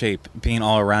hexagonal shape being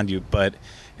all around you, but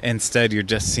instead you're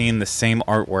just seeing the same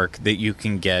artwork that you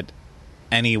can get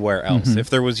anywhere else.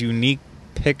 If there was unique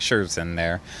pictures in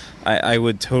there, I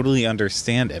would totally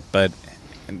understand it, but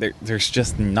there's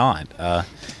just not.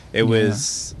 It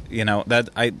was, that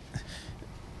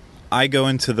I go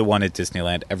into the one at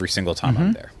Disneyland every single time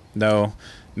I'm there.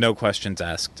 No questions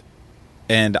asked.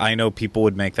 And I know people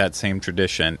would make that same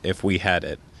tradition if we had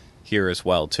it here as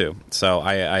well, too. So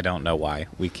I don't know why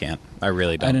we can't. I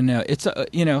really don't. I don't know. It's,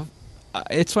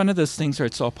 it's one of those things where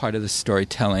it's all part of the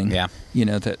storytelling,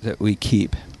 that we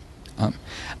keep.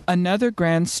 Another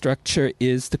grand structure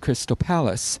is the Crystal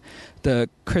Palace. The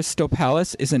Crystal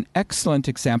Palace is an excellent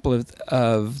example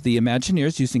of the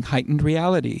Imagineers using heightened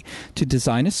reality to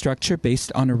design a structure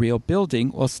based on a real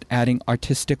building whilst adding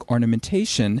artistic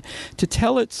ornamentation to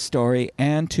tell its story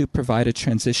and to provide a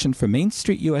transition from Main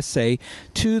Street, USA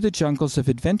to the jungles of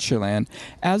Adventureland,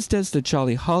 as does the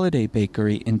Jolly Holiday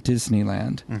Bakery in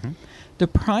Disneyland. The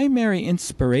primary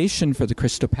inspiration for the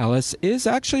Crystal Palace is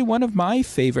actually one of my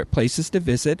favorite places to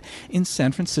visit in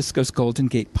San Francisco's Golden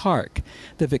Gate Park,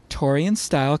 the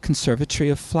Victorian-style Conservatory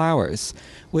of Flowers,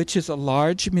 which is a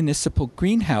large municipal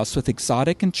greenhouse with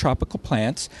exotic and tropical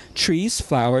plants, trees,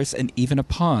 flowers, and even a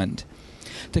pond.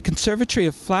 The Conservatory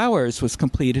of Flowers was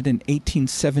completed in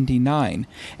 1879,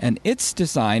 and its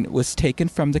design was taken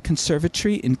from the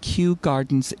conservatory in Kew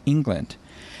Gardens, England.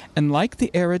 And like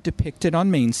the era depicted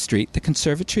on Main Street, the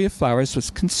Conservatory of Flowers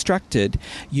was constructed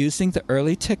using the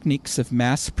early techniques of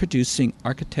mass-producing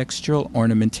architectural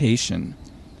ornamentation.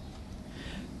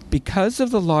 Because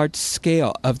of the large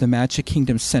scale of the Magic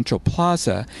Kingdom's Central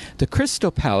Plaza, the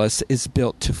Crystal Palace is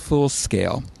built to full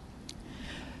scale.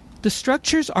 The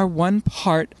structures are one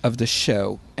part of the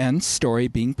show and story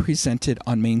being presented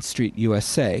on Main Street,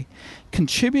 USA.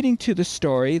 Contributing to the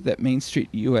story that Main Street,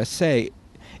 USA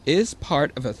is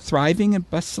part of a thriving and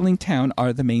bustling town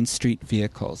are the Main Street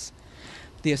vehicles.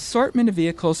 The assortment of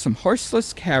vehicles from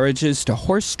horseless carriages to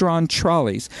horse-drawn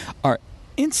trolleys are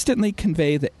instantly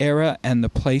convey the era and the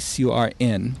place you are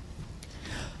in.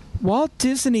 Walt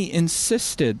Disney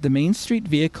insisted the Main Street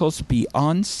vehicles be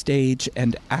on stage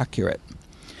and accurate.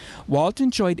 Walt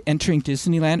enjoyed entering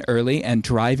Disneyland early and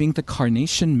driving the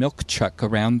Carnation milk truck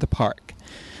around the park.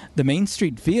 The Main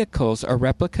Street vehicles are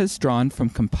replicas drawn from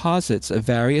composites of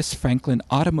various Franklin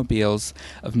automobiles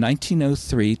of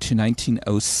 1903 to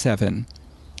 1907.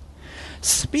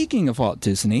 Speaking of Walt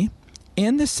Disney,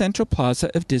 in the Central Plaza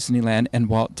of Disneyland and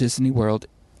Walt Disney World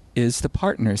is the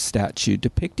Partners statue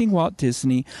depicting Walt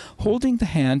Disney holding the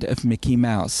hand of Mickey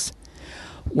Mouse.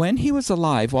 When he was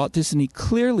alive, Walt Disney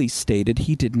clearly stated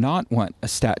he did not want a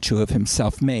statue of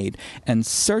himself made, and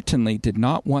certainly did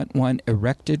not want one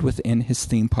erected within his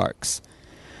theme parks.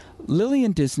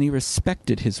 Lillian Disney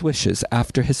respected his wishes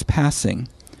after his passing.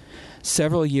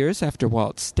 Several years after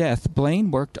Walt's death, Blaine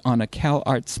worked on a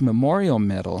CalArts memorial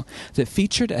medal that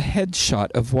featured a headshot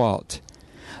of Walt.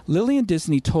 Lillian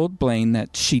Disney told Blaine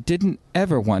that she didn't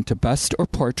ever want a bust or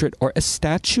portrait or a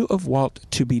statue of Walt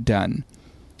to be done.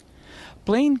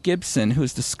 Blaine Gibson, who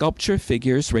is the sculpture of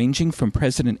figures ranging from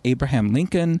President Abraham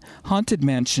Lincoln, Haunted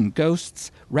Mansion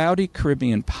ghosts, rowdy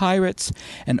Caribbean pirates,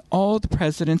 and all the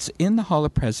presidents in the Hall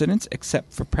of Presidents,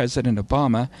 except for President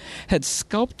Obama, had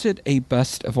sculpted a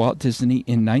bust of Walt Disney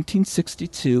in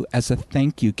 1962 as a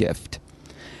thank you gift.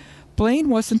 Blaine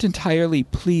wasn't entirely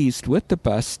pleased with the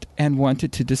bust and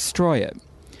wanted to destroy it.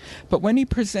 But when he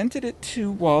presented it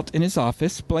to Walt in his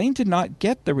office, Blaine did not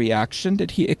get the reaction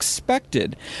that he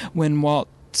expected when Walt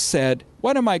said,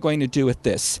 "What am I going to do with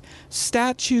this?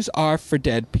 Statues are for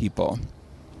dead people."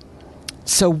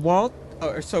 So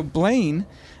Blaine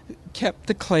kept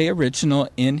the clay original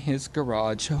in his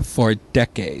garage for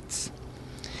decades.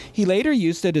 He later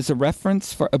used it as a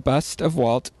reference for a bust of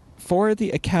Walt for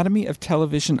the Academy of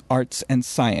Television Arts and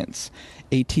Science,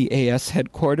 ATAS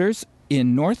headquarters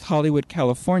in North Hollywood,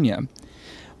 California.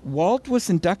 Walt was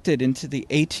inducted into the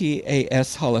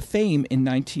ATAS Hall of Fame in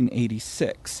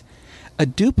 1986. A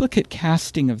duplicate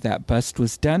casting of that bust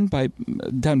was done by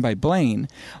Blaine,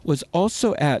 was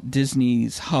also at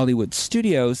Disney's Hollywood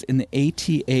Studios in the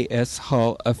ATAS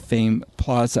Hall of Fame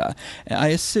Plaza. I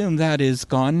assume that is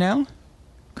gone now?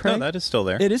 Craig? No, that is still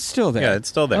there. It is still there? Yeah, it's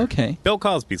still there. Okay. Bill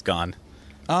Cosby's gone.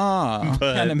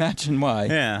 Can't imagine why.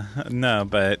 Yeah, no,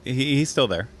 but he's still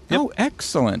there. Yep. Oh,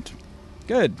 excellent.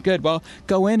 Good. Well,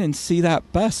 go in and see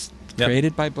that bust. Yep.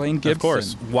 Created by Blaine Gibson. Of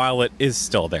course, while it is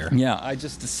still there. Yeah, I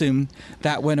just assumed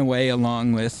that went away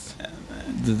along with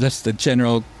the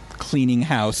general cleaning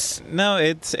house. No,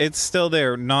 it's still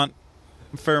there. Not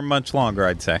for much longer,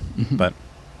 I'd say. Mm-hmm. But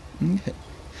okay.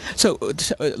 So,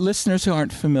 listeners who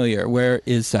aren't familiar, where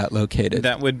is that located?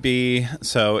 That would be,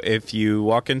 so if you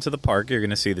walk into the park, you're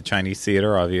going to see the Chinese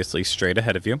Theater, obviously, straight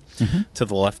ahead of you. Mm-hmm. To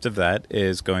the left of that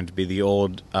is going to be the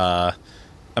old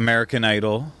American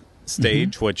Idol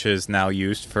stage, mm-hmm. which is now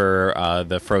used for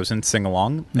the Frozen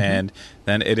sing-along. Mm-hmm. And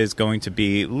then it is going to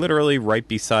be literally right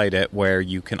beside it where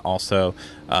you can also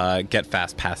get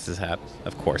Fast Passes at,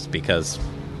 of course, because,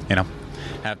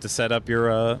 have to set up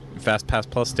your Fast Pass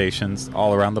Plus stations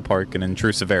all around the park in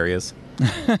intrusive areas.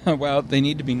 Well, they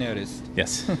need to be noticed.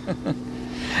 Yes.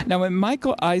 Now, when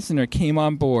Michael Eisner came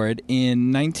on board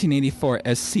in 1984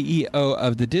 as CEO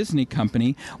of the Disney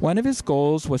Company, one of his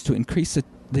goals was to increase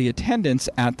the attendance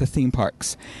at the theme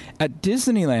parks. At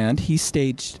Disneyland, he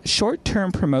staged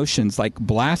short-term promotions like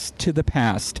Blast to the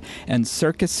Past and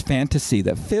Circus Fantasy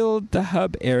that filled the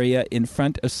hub area in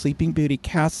front of Sleeping Beauty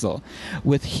Castle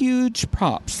with huge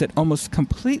props that almost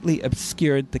completely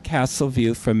obscured the castle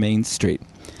view from Main Street.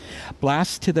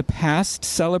 Blast to the Past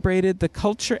celebrated the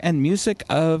culture and music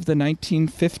of the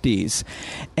 1950s,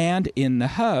 and in the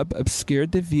hub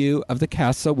obscured the view of the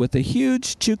castle with a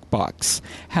huge jukebox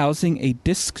housing a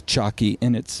disc jockey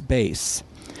in its base.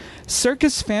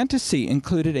 Circus Fantasy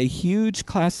included a huge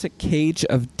classic Cage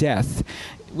of Death,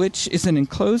 which is an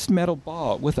enclosed metal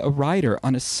ball with a rider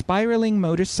on a spiraling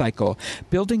motorcycle,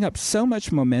 building up so much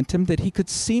momentum that he could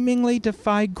seemingly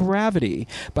defy gravity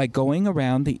by going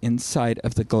around the inside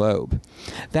of the globe.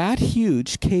 That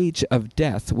huge Cage of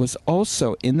Death was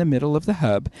also in the middle of the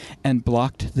hub and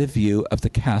blocked the view of the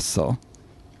castle.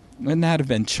 Wouldn't that have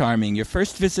been charming? Your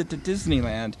first visit to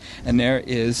Disneyland, and there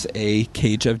is a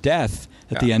Cage of Death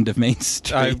at the end of Main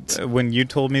Street. When you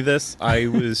told me this, I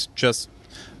was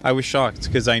shocked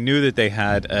because I knew that they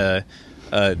had a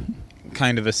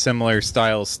kind of a similar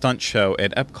style stunt show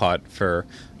at Epcot for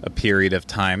a period of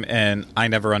time, and I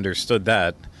never understood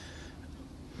that.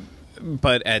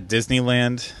 But at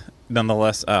Disneyland,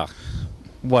 nonetheless,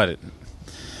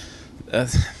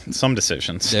 some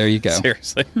decisions. There you go.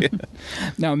 Seriously.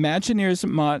 Now, Imagineers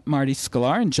Marty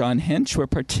Sklar and John Hench were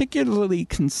particularly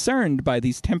concerned by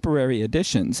these temporary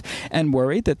additions and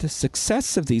worried that the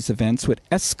success of these events would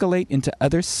escalate into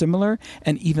other similar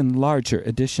and even larger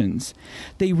additions.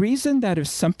 They reasoned that if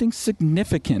something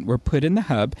significant were put in the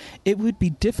hub, it would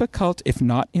be difficult, if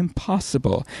not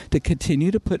impossible, to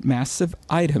continue to put massive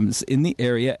items in the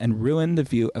area and ruin the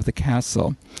view of the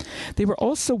castle. They were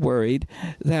also worried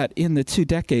that in the 2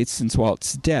 decades since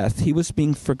Walt's death, he was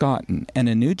being forgotten, and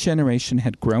a new generation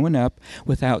had grown up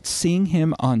without seeing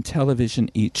him on television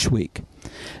each week.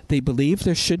 They believed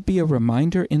there should be a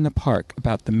reminder in the park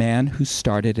about the man who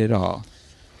started it all.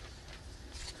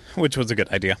 Which was a good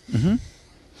idea. Mm-hmm.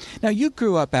 Now, you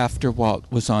grew up after Walt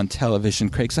was on television,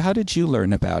 Craig, so how did you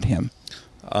learn about him?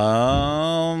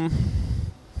 I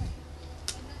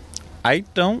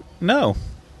don't know,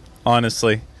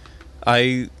 honestly.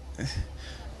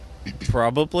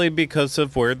 Probably because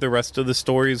of where the rest of the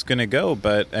story is going to go,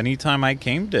 but anytime I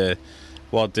came to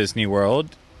Walt Disney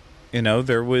World,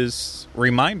 there was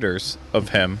reminders of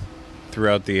him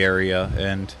throughout the area,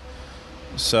 and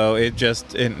so it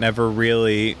never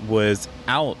really was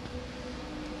out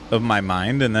of my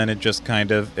mind, and then it just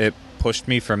it pushed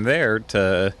me from there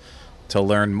to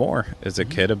learn more as a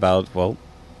kid about,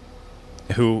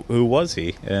 who was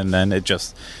he, and then it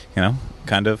just,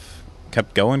 kind of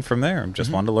kept going from there.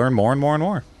 Just wanted to learn more and more and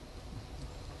more.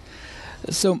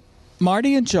 So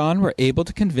Marty and John were able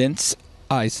to convince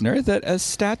Eisner that a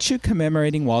statue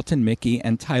commemorating Walt and Mickey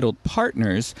entitled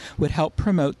Partners would help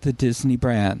promote the Disney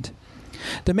brand.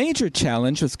 The major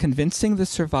challenge was convincing the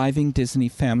surviving Disney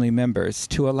family members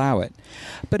to allow it,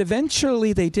 but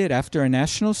eventually they did after a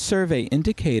national survey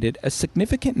indicated a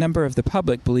significant number of the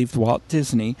public believed Walt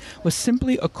Disney was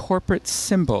simply a corporate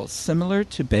symbol similar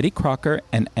to Betty Crocker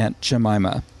and Aunt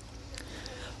Jemima.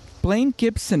 Blaine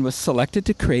Gibson was selected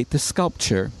to create the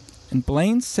sculpture, and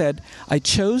Blaine said, "I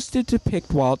chose to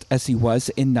depict Walt as he was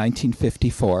in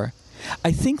 1954.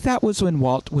 I think that was when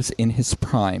Walt was in his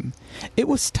prime. It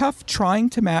was tough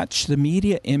trying to match the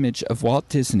media image of Walt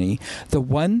Disney, the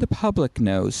one the public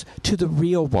knows, to the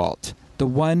real Walt, the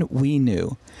one we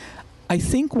knew. I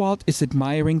think Walt is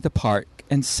admiring the park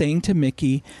and saying to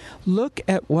Mickey, 'Look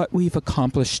at what we've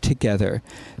accomplished together,'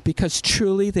 because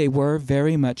truly they were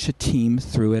very much a team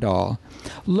through it all.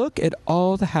 Look at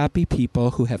all the happy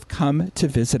people who have come to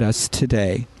visit us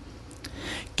today."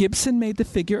 Gibson made the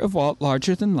figure of Walt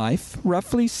larger than life,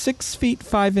 roughly 6 feet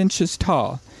 5 inches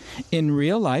tall. In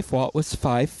real life, Walt was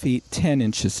 5 feet 10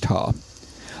 inches tall.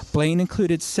 Blaine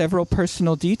included several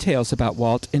personal details about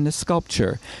Walt in the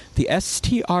sculpture. The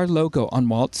STR logo on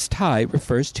Walt's tie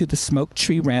refers to the Smoke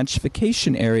Tree Ranch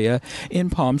vacation area in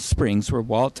Palm Springs where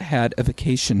Walt had a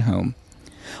vacation home.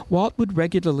 Walt would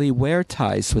regularly wear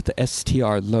ties with the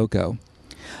STR logo.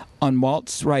 On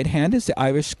Walt's right hand is the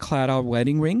Irish claddagh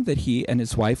wedding ring that he and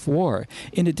his wife wore,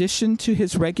 in addition to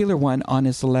his regular one on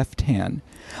his left hand.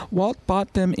 Walt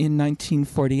bought them in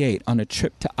 1948 on a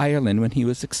trip to Ireland when he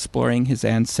was exploring his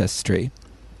ancestry.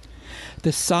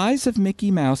 The size of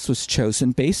Mickey Mouse was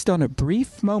chosen based on a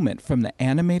brief moment from the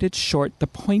animated short The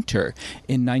Pointer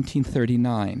in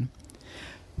 1939.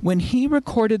 When he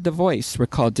recorded the voice,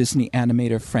 recalled Disney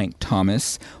animator Frank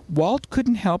Thomas, Walt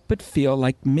couldn't help but feel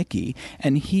like Mickey,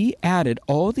 and he added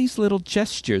all these little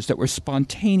gestures that were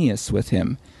spontaneous with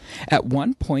him. At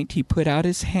one point, he put out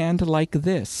his hand like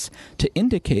this to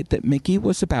indicate that Mickey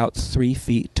was about 3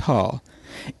 feet tall.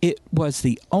 It was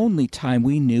the only time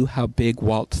we knew how big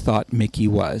Walt thought Mickey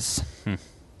was.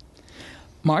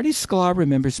 Marty Sklar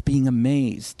remembers being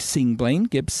amazed seeing Blaine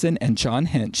Gibson and John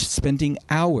Hench spending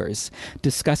hours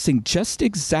discussing just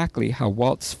exactly how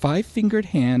Walt's 5-fingered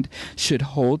hand should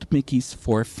hold Mickey's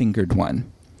 4-fingered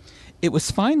one. It was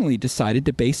finally decided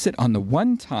to base it on the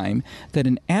one time that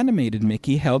an animated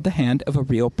Mickey held the hand of a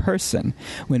real person,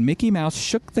 when Mickey Mouse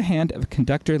shook the hand of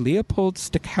conductor Leopold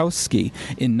Stokowski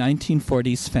in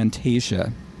 1940's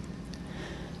Fantasia.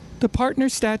 The partner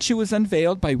statue was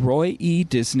unveiled by Roy E.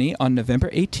 Disney on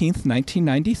November 18,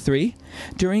 1993,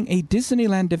 during a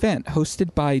Disneyland event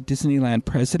hosted by Disneyland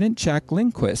President Jack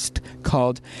Lindquist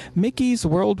called Mickey's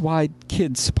Worldwide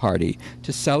Kids Party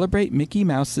to celebrate Mickey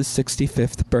Mouse's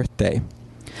 65th birthday.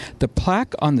 The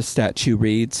plaque on the statue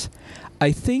reads,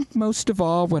 "I think most of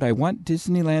all what I want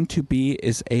Disneyland to be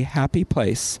is a happy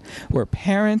place where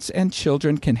parents and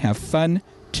children can have fun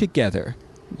together.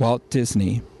 Walt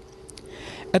Disney."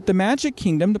 At the Magic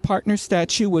Kingdom, the partner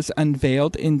statue was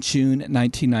unveiled in June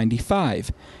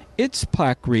 1995. Its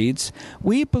plaque reads,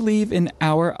 "We believe in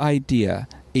our idea,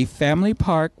 a family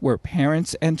park where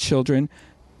parents and children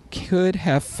could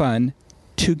have fun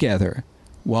together.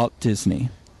 Walt Disney."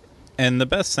 And the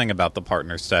best thing about the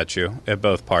partner statue at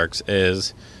both parks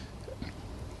is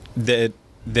that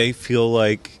they feel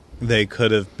like they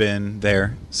could have been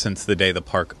there since the day the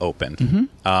park opened.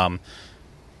 Mm-hmm.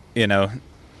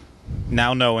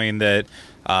 Now knowing that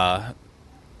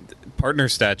partner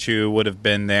statue would have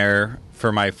been there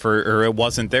for my first, or it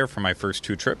wasn't there for my first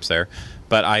 2 trips there,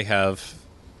 but I have,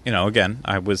 again,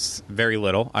 I was very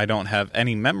little. I don't have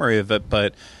any memory of it,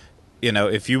 but,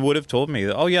 if you would have told me,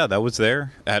 oh yeah, that was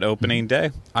there at opening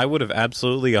day, I would have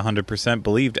absolutely 100%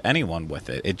 believed anyone with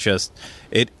it.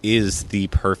 It is the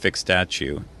perfect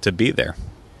statue to be there.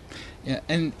 Yeah,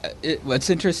 and what's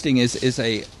interesting is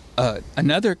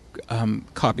another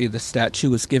copy of the statue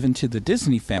was given to the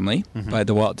Disney family by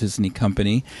the Walt Disney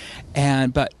Company,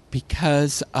 but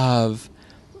because of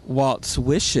Walt's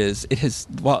wishes,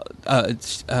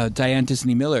 Diane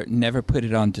Disney Miller never put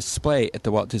it on display at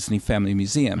the Walt Disney Family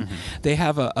Museum. They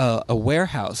have a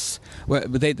warehouse where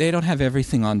they don't have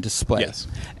everything on display. Yes.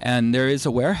 And there is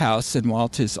a warehouse, and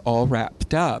Walt is all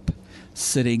wrapped up,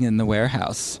 sitting in the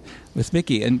warehouse with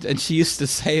Mickey, and she used to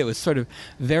say it was sort of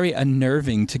very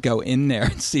unnerving to go in there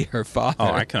and see her father.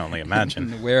 Oh, I can only imagine.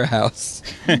 In the warehouse.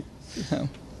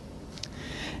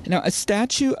 Now, a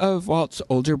statue of Walt's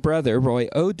older brother, Roy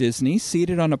O. Disney,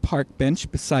 seated on a park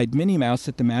bench beside Minnie Mouse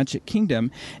at the Magic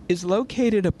Kingdom, is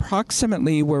located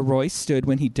approximately where Roy stood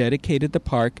when he dedicated the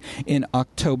park in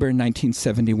October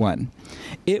 1971.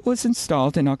 It was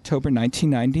installed in October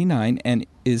 1999, and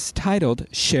is titled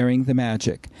Sharing the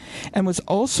Magic and was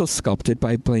also sculpted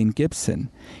by Blaine Gibson.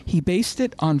 He based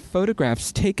it on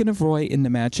photographs taken of Roy in the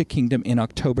Magic Kingdom in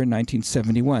October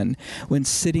 1971 when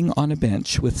sitting on a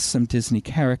bench with some Disney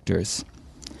characters.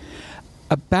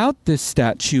 About this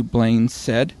statue, Blaine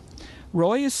said,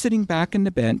 Roy is sitting back in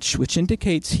the bench, which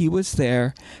indicates he was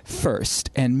there first,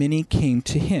 and Minnie came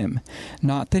to him.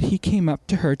 Not that he came up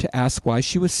to her to ask why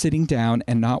she was sitting down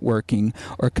and not working,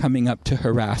 or coming up to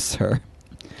harass her.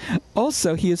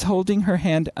 Also, he is holding her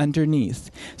hand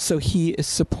underneath, so he is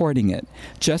supporting it,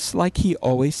 just like he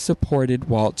always supported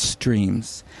Walt's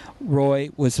dreams. Roy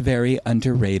was very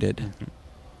underrated.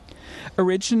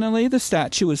 Originally, the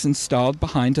statue was installed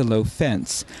behind a low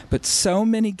fence, but so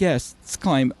many guests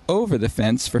climbed over the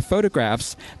fence for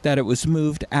photographs that it was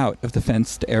moved out of the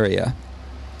fenced area.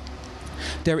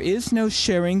 There is no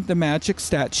Sharing the Magic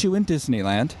statue in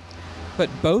Disneyland, but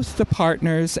both the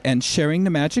Partners and Sharing the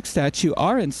Magic statue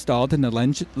are installed in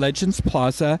the Legends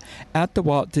Plaza at the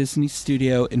Walt Disney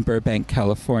Studio in Burbank,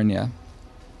 California.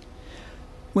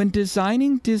 When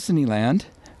designing Disneyland,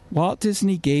 Walt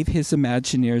Disney gave his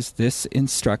Imagineers this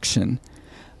instruction.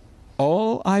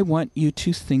 All I want you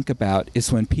to think about is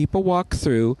when people walk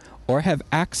through or have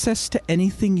access to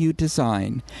anything you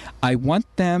design, I want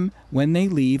them, when they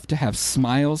leave, to have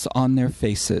smiles on their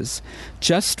faces.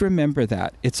 Just remember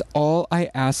that. It's all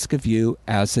I ask of you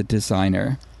as a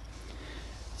designer.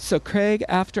 So, Craig,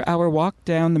 after our walk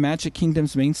down the Magic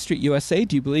Kingdom's Main Street, USA,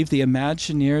 do you believe the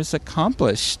Imagineers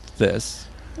accomplished this?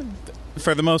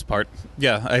 For the most part,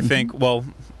 yeah. I think, well,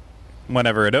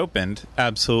 whenever it opened,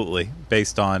 absolutely.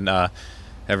 Based on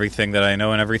everything that I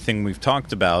know and everything we've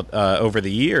talked about over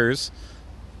the years,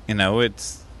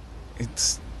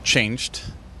 it's changed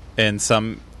in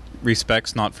some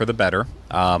respects, not for the better.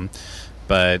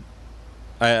 But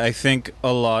I think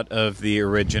a lot of the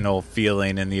original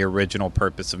feeling and the original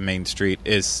purpose of Main Street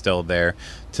is still there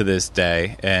to this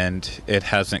day, and it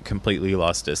hasn't completely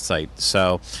lost its sight.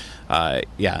 So,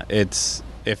 yeah, it's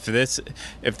if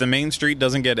the Main Street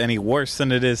doesn't get any worse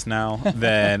than it is now,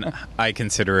 then I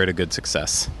consider it a good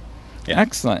success. Yeah.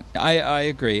 Excellent. I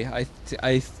agree. I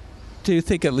do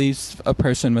think it leaves a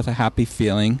person with a happy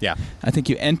feeling. Yeah. I think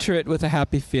you enter it with a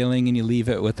happy feeling and you leave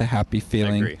it with a happy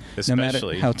feeling. I agree. No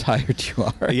matter how tired you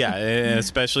are. Yeah,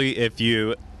 especially if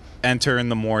you enter in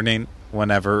the morning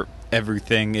whenever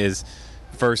everything is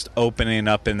first opening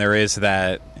up and there's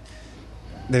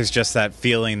just that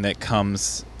feeling that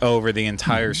comes over the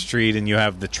entire street, and you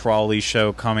have the trolley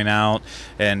show coming out,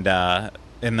 and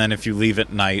then if you leave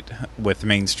at night with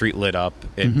Main Street lit up,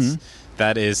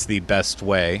 that is the best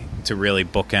way to really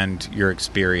bookend your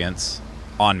experience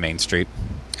on Main Street.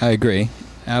 I agree.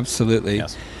 Absolutely.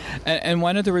 Yes. And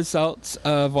one of the results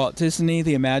of Walt Disney,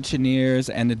 the Imagineers,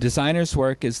 and the designers'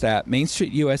 work is that Main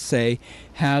Street USA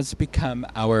has become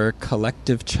our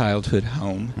collective childhood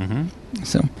home. Mm-hmm.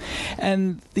 So,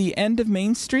 and the end of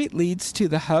Main Street leads to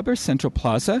the hub or Central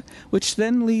Plaza, which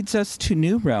then leads us to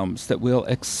new realms that we'll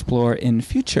explore in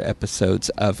future episodes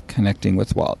of Connecting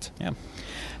with Walt. Yeah.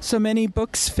 So many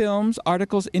books, films,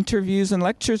 articles, interviews, and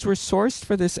lectures were sourced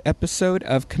for this episode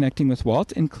of Connecting with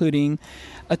Walt, including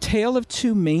A Tale of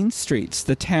Two Main Streets,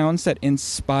 the towns that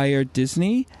inspired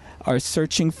Disney are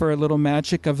searching for a little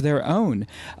magic of their own.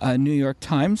 New York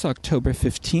Times, October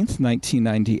 15th,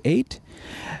 1998.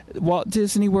 Walt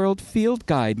Disney World Field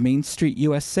Guide, Main Street,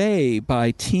 USA by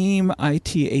Team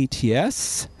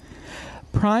ITATS.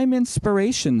 Prime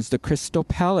Inspirations, The Crystal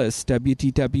Palace,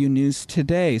 WDW News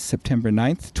Today, September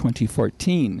 9th,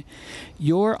 2014.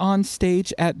 You're on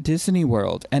Stage at Disney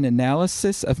World, an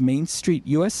analysis of Main Street,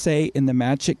 USA in the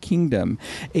Magic Kingdom,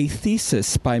 a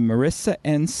thesis by Marissa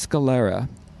N. Scalera.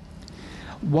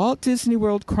 Walt Disney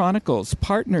World Chronicles,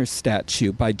 Partners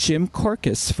Statue by Jim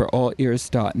Corcus for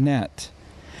allears.net.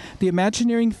 The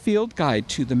Imagineering Field Guide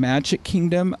to the Magic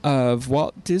Kingdom of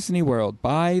Walt Disney World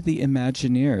by the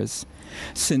Imagineers.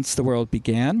 Since the World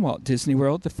Began, Walt Disney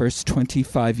World, the First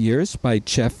 25 Years by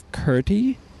Jeff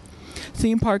Curdy.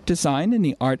 Theme Park Design and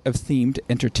the Art of Themed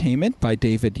Entertainment by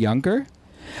David Younger.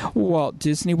 Walt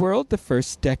Disney World, The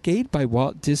First Decade by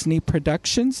Walt Disney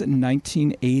Productions in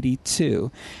 1982.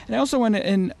 And I also want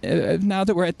to, now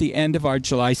that we're at the end of our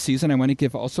July season, I want to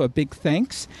give also a big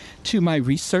thanks to my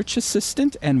research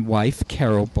assistant and wife,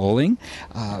 Carol Bowling.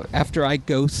 After I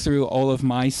go through all of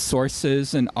my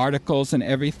sources and articles and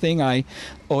everything, I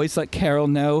always let Carol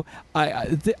know.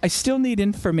 I still need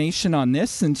information on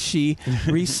this, and she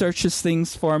researches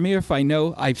things for me. If I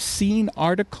know I've seen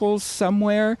articles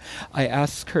somewhere, I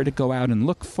ask her to go out and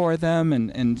look for them,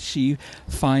 and she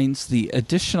finds the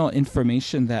additional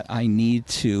information that I need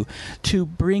to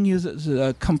bring you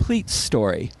the complete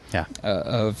story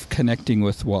of connecting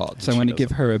with Walt. So I want to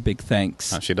give her a big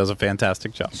thanks. She does a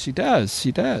fantastic job. She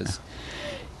does.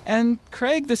 And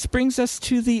Craig, this brings us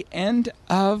to the end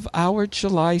of our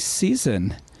July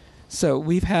season. So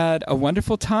we've had a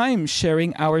wonderful time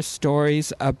sharing our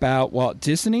stories about Walt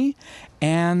Disney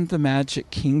and the Magic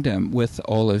Kingdom with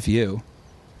all of you.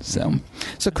 So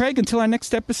Craig, until our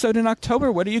next episode in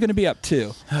October, what are you going to be up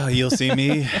to? Oh, you'll see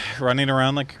me running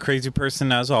around like a crazy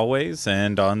person as always,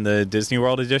 and on the Disney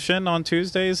World edition on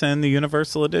Tuesdays and the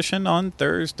Universal edition on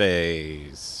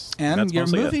Thursdays. And your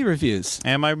movie reviews.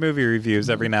 And my movie reviews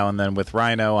every now and then with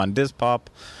Rhino on Dispop,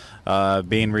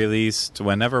 being released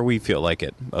whenever we feel like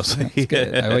it. Mostly. That's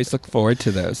good. I always look forward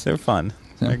to those. They're fun.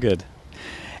 They're good.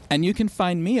 And you can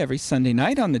find me every Sunday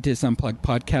night on the Diz Unplugged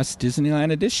podcast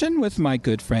Disneyland edition with my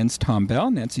good friends Tom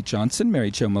Bell, Nancy Johnson, Mary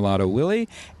Jo Mulatto Willie,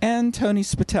 and Tony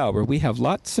Spatel, where we have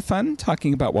lots of fun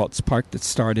talking about Walt's park that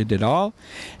started it all,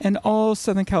 and all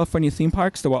Southern California theme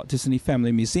parks, the Walt Disney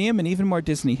Family Museum, and even more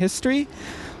Disney history.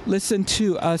 Listen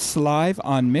to us live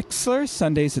on Mixlr,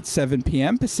 Sundays at 7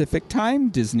 p.m. Pacific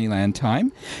Time, Disneyland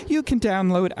time. You can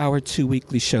download our 2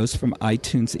 weekly shows from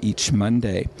iTunes each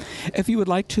Monday. If you would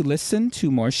like to listen to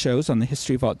more shows on the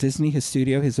history of Walt Disney, his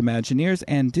studio, his Imagineers,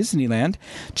 and Disneyland,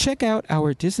 check out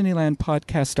our Disneyland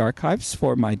podcast archives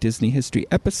for my Disney history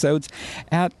episodes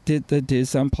at the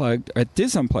Diz Unplugged at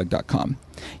DizUnplugged.com.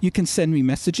 You can send me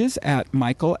messages at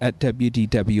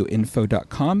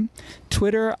michael@wdwinfo.com.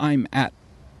 Twitter, I'm at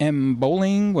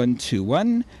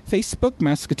mbowling121, Facebook,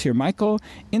 Musketeer Michael,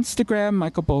 Instagram,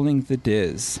 Michael Bowling the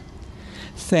Diz.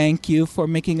 Thank you for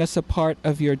making us a part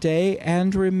of your day,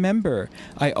 and remember,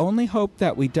 I only hope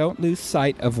that we don't lose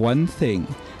sight of one thing,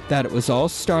 that it was all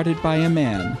started by a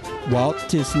man, Walt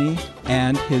Disney,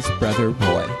 and his brother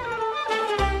Roy.